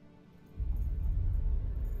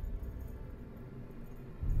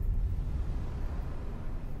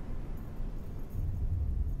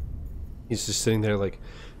 He's just sitting there like,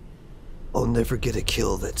 I'll never get a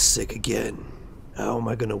kill that's sick again. How am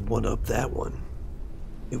I gonna one up that one?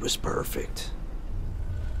 It was perfect.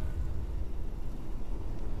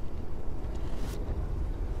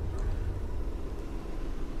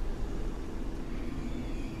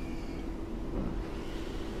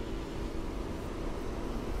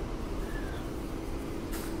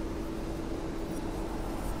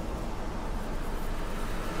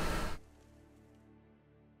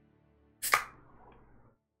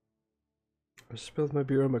 I spilled my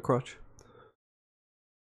beer on my crotch.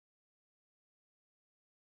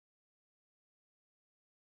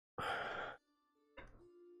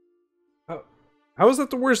 How was that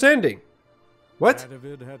the worst ending? What?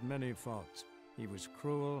 Radovid had many faults. He was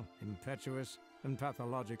cruel, impetuous, and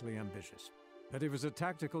pathologically ambitious. But he was a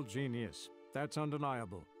tactical genius. That's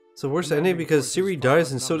undeniable. It's the worst ending because Ciri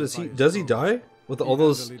dies and so does he. Does he die? With all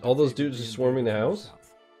those dudes just swarming the house?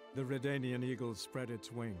 The Redanian eagle spread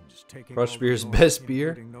its wings, taking Crush over beer's North, best beer.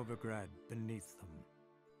 including Novigrad beneath them.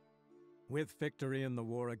 With victory in the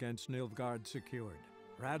war against Nilfgaard secured,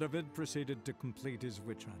 Radovid proceeded to complete his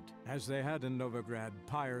witch hunt. As they had in Novigrad,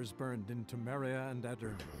 pyres burned in Temeria and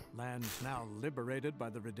Aedirn, lands now liberated by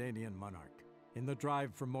the Redanian monarch. In the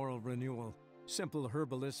drive for moral renewal, simple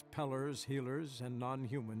herbalists, pellers, healers, and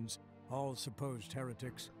non-humans, all supposed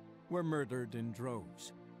heretics, were murdered in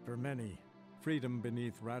droves. For many, freedom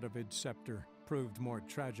beneath Radovid's scepter proved more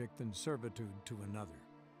tragic than servitude to another.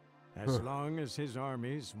 As long as his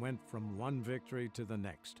armies went from one victory to the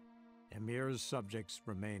next, Emir's subjects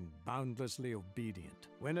remained boundlessly obedient.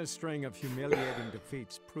 When a string of humiliating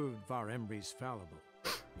defeats proved Var Emreis fallible,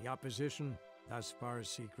 the opposition, thus far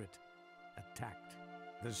secret, attacked.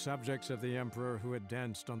 The subjects of the Emperor who had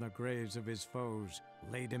danced on the graves of his foes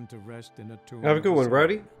laid him to rest in a tomb. Have a good one,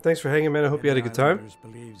 Rowdy. Thanks for hanging, man. I hope you had a good time.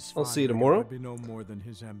 I'll see you tomorrow. Would be no more than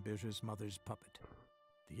his ambitious mother's puppet.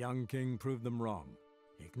 The young king proved them wrong,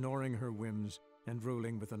 ignoring her whims and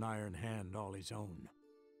ruling with an iron hand all his own.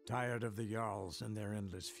 Tired of the Jarls and their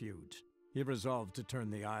endless feuds, he resolved to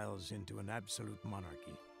turn the Isles into an absolute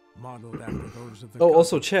monarchy, modeled after those of the Oh,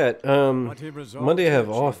 also chat, Monday I have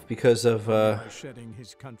off because of shedding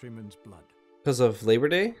his countrymen's blood. because of Labor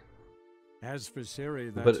Day. As for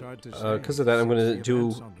Ciri, that's But hard to say. because of that, I'm going to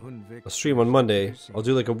do a stream on Monday. I'll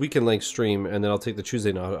do like a weekend-length stream, and then I'll take the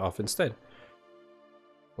Tuesday night off instead.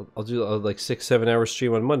 I'll do like 6-7 hour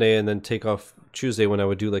stream on Monday, and then take off Tuesday when I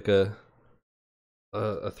would do like a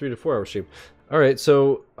 3 to 4 hour stream. All right,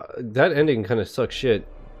 so that ending kind of sucks shit.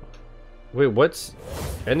 Wait, what's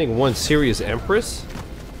ending 1? Ciri's Empress?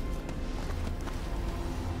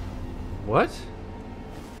 What?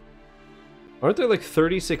 Aren't there like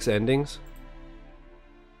 36 endings?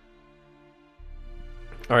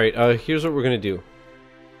 All right, here's what we're gonna do.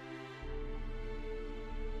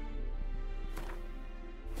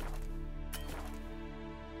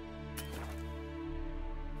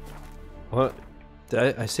 What?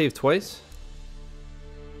 Did I saved twice?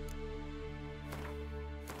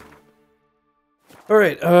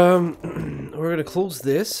 Alright, we're gonna close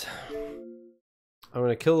this. I'm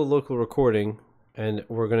gonna kill the local recording, and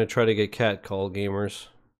we're gonna try to get Cat Call Gamers.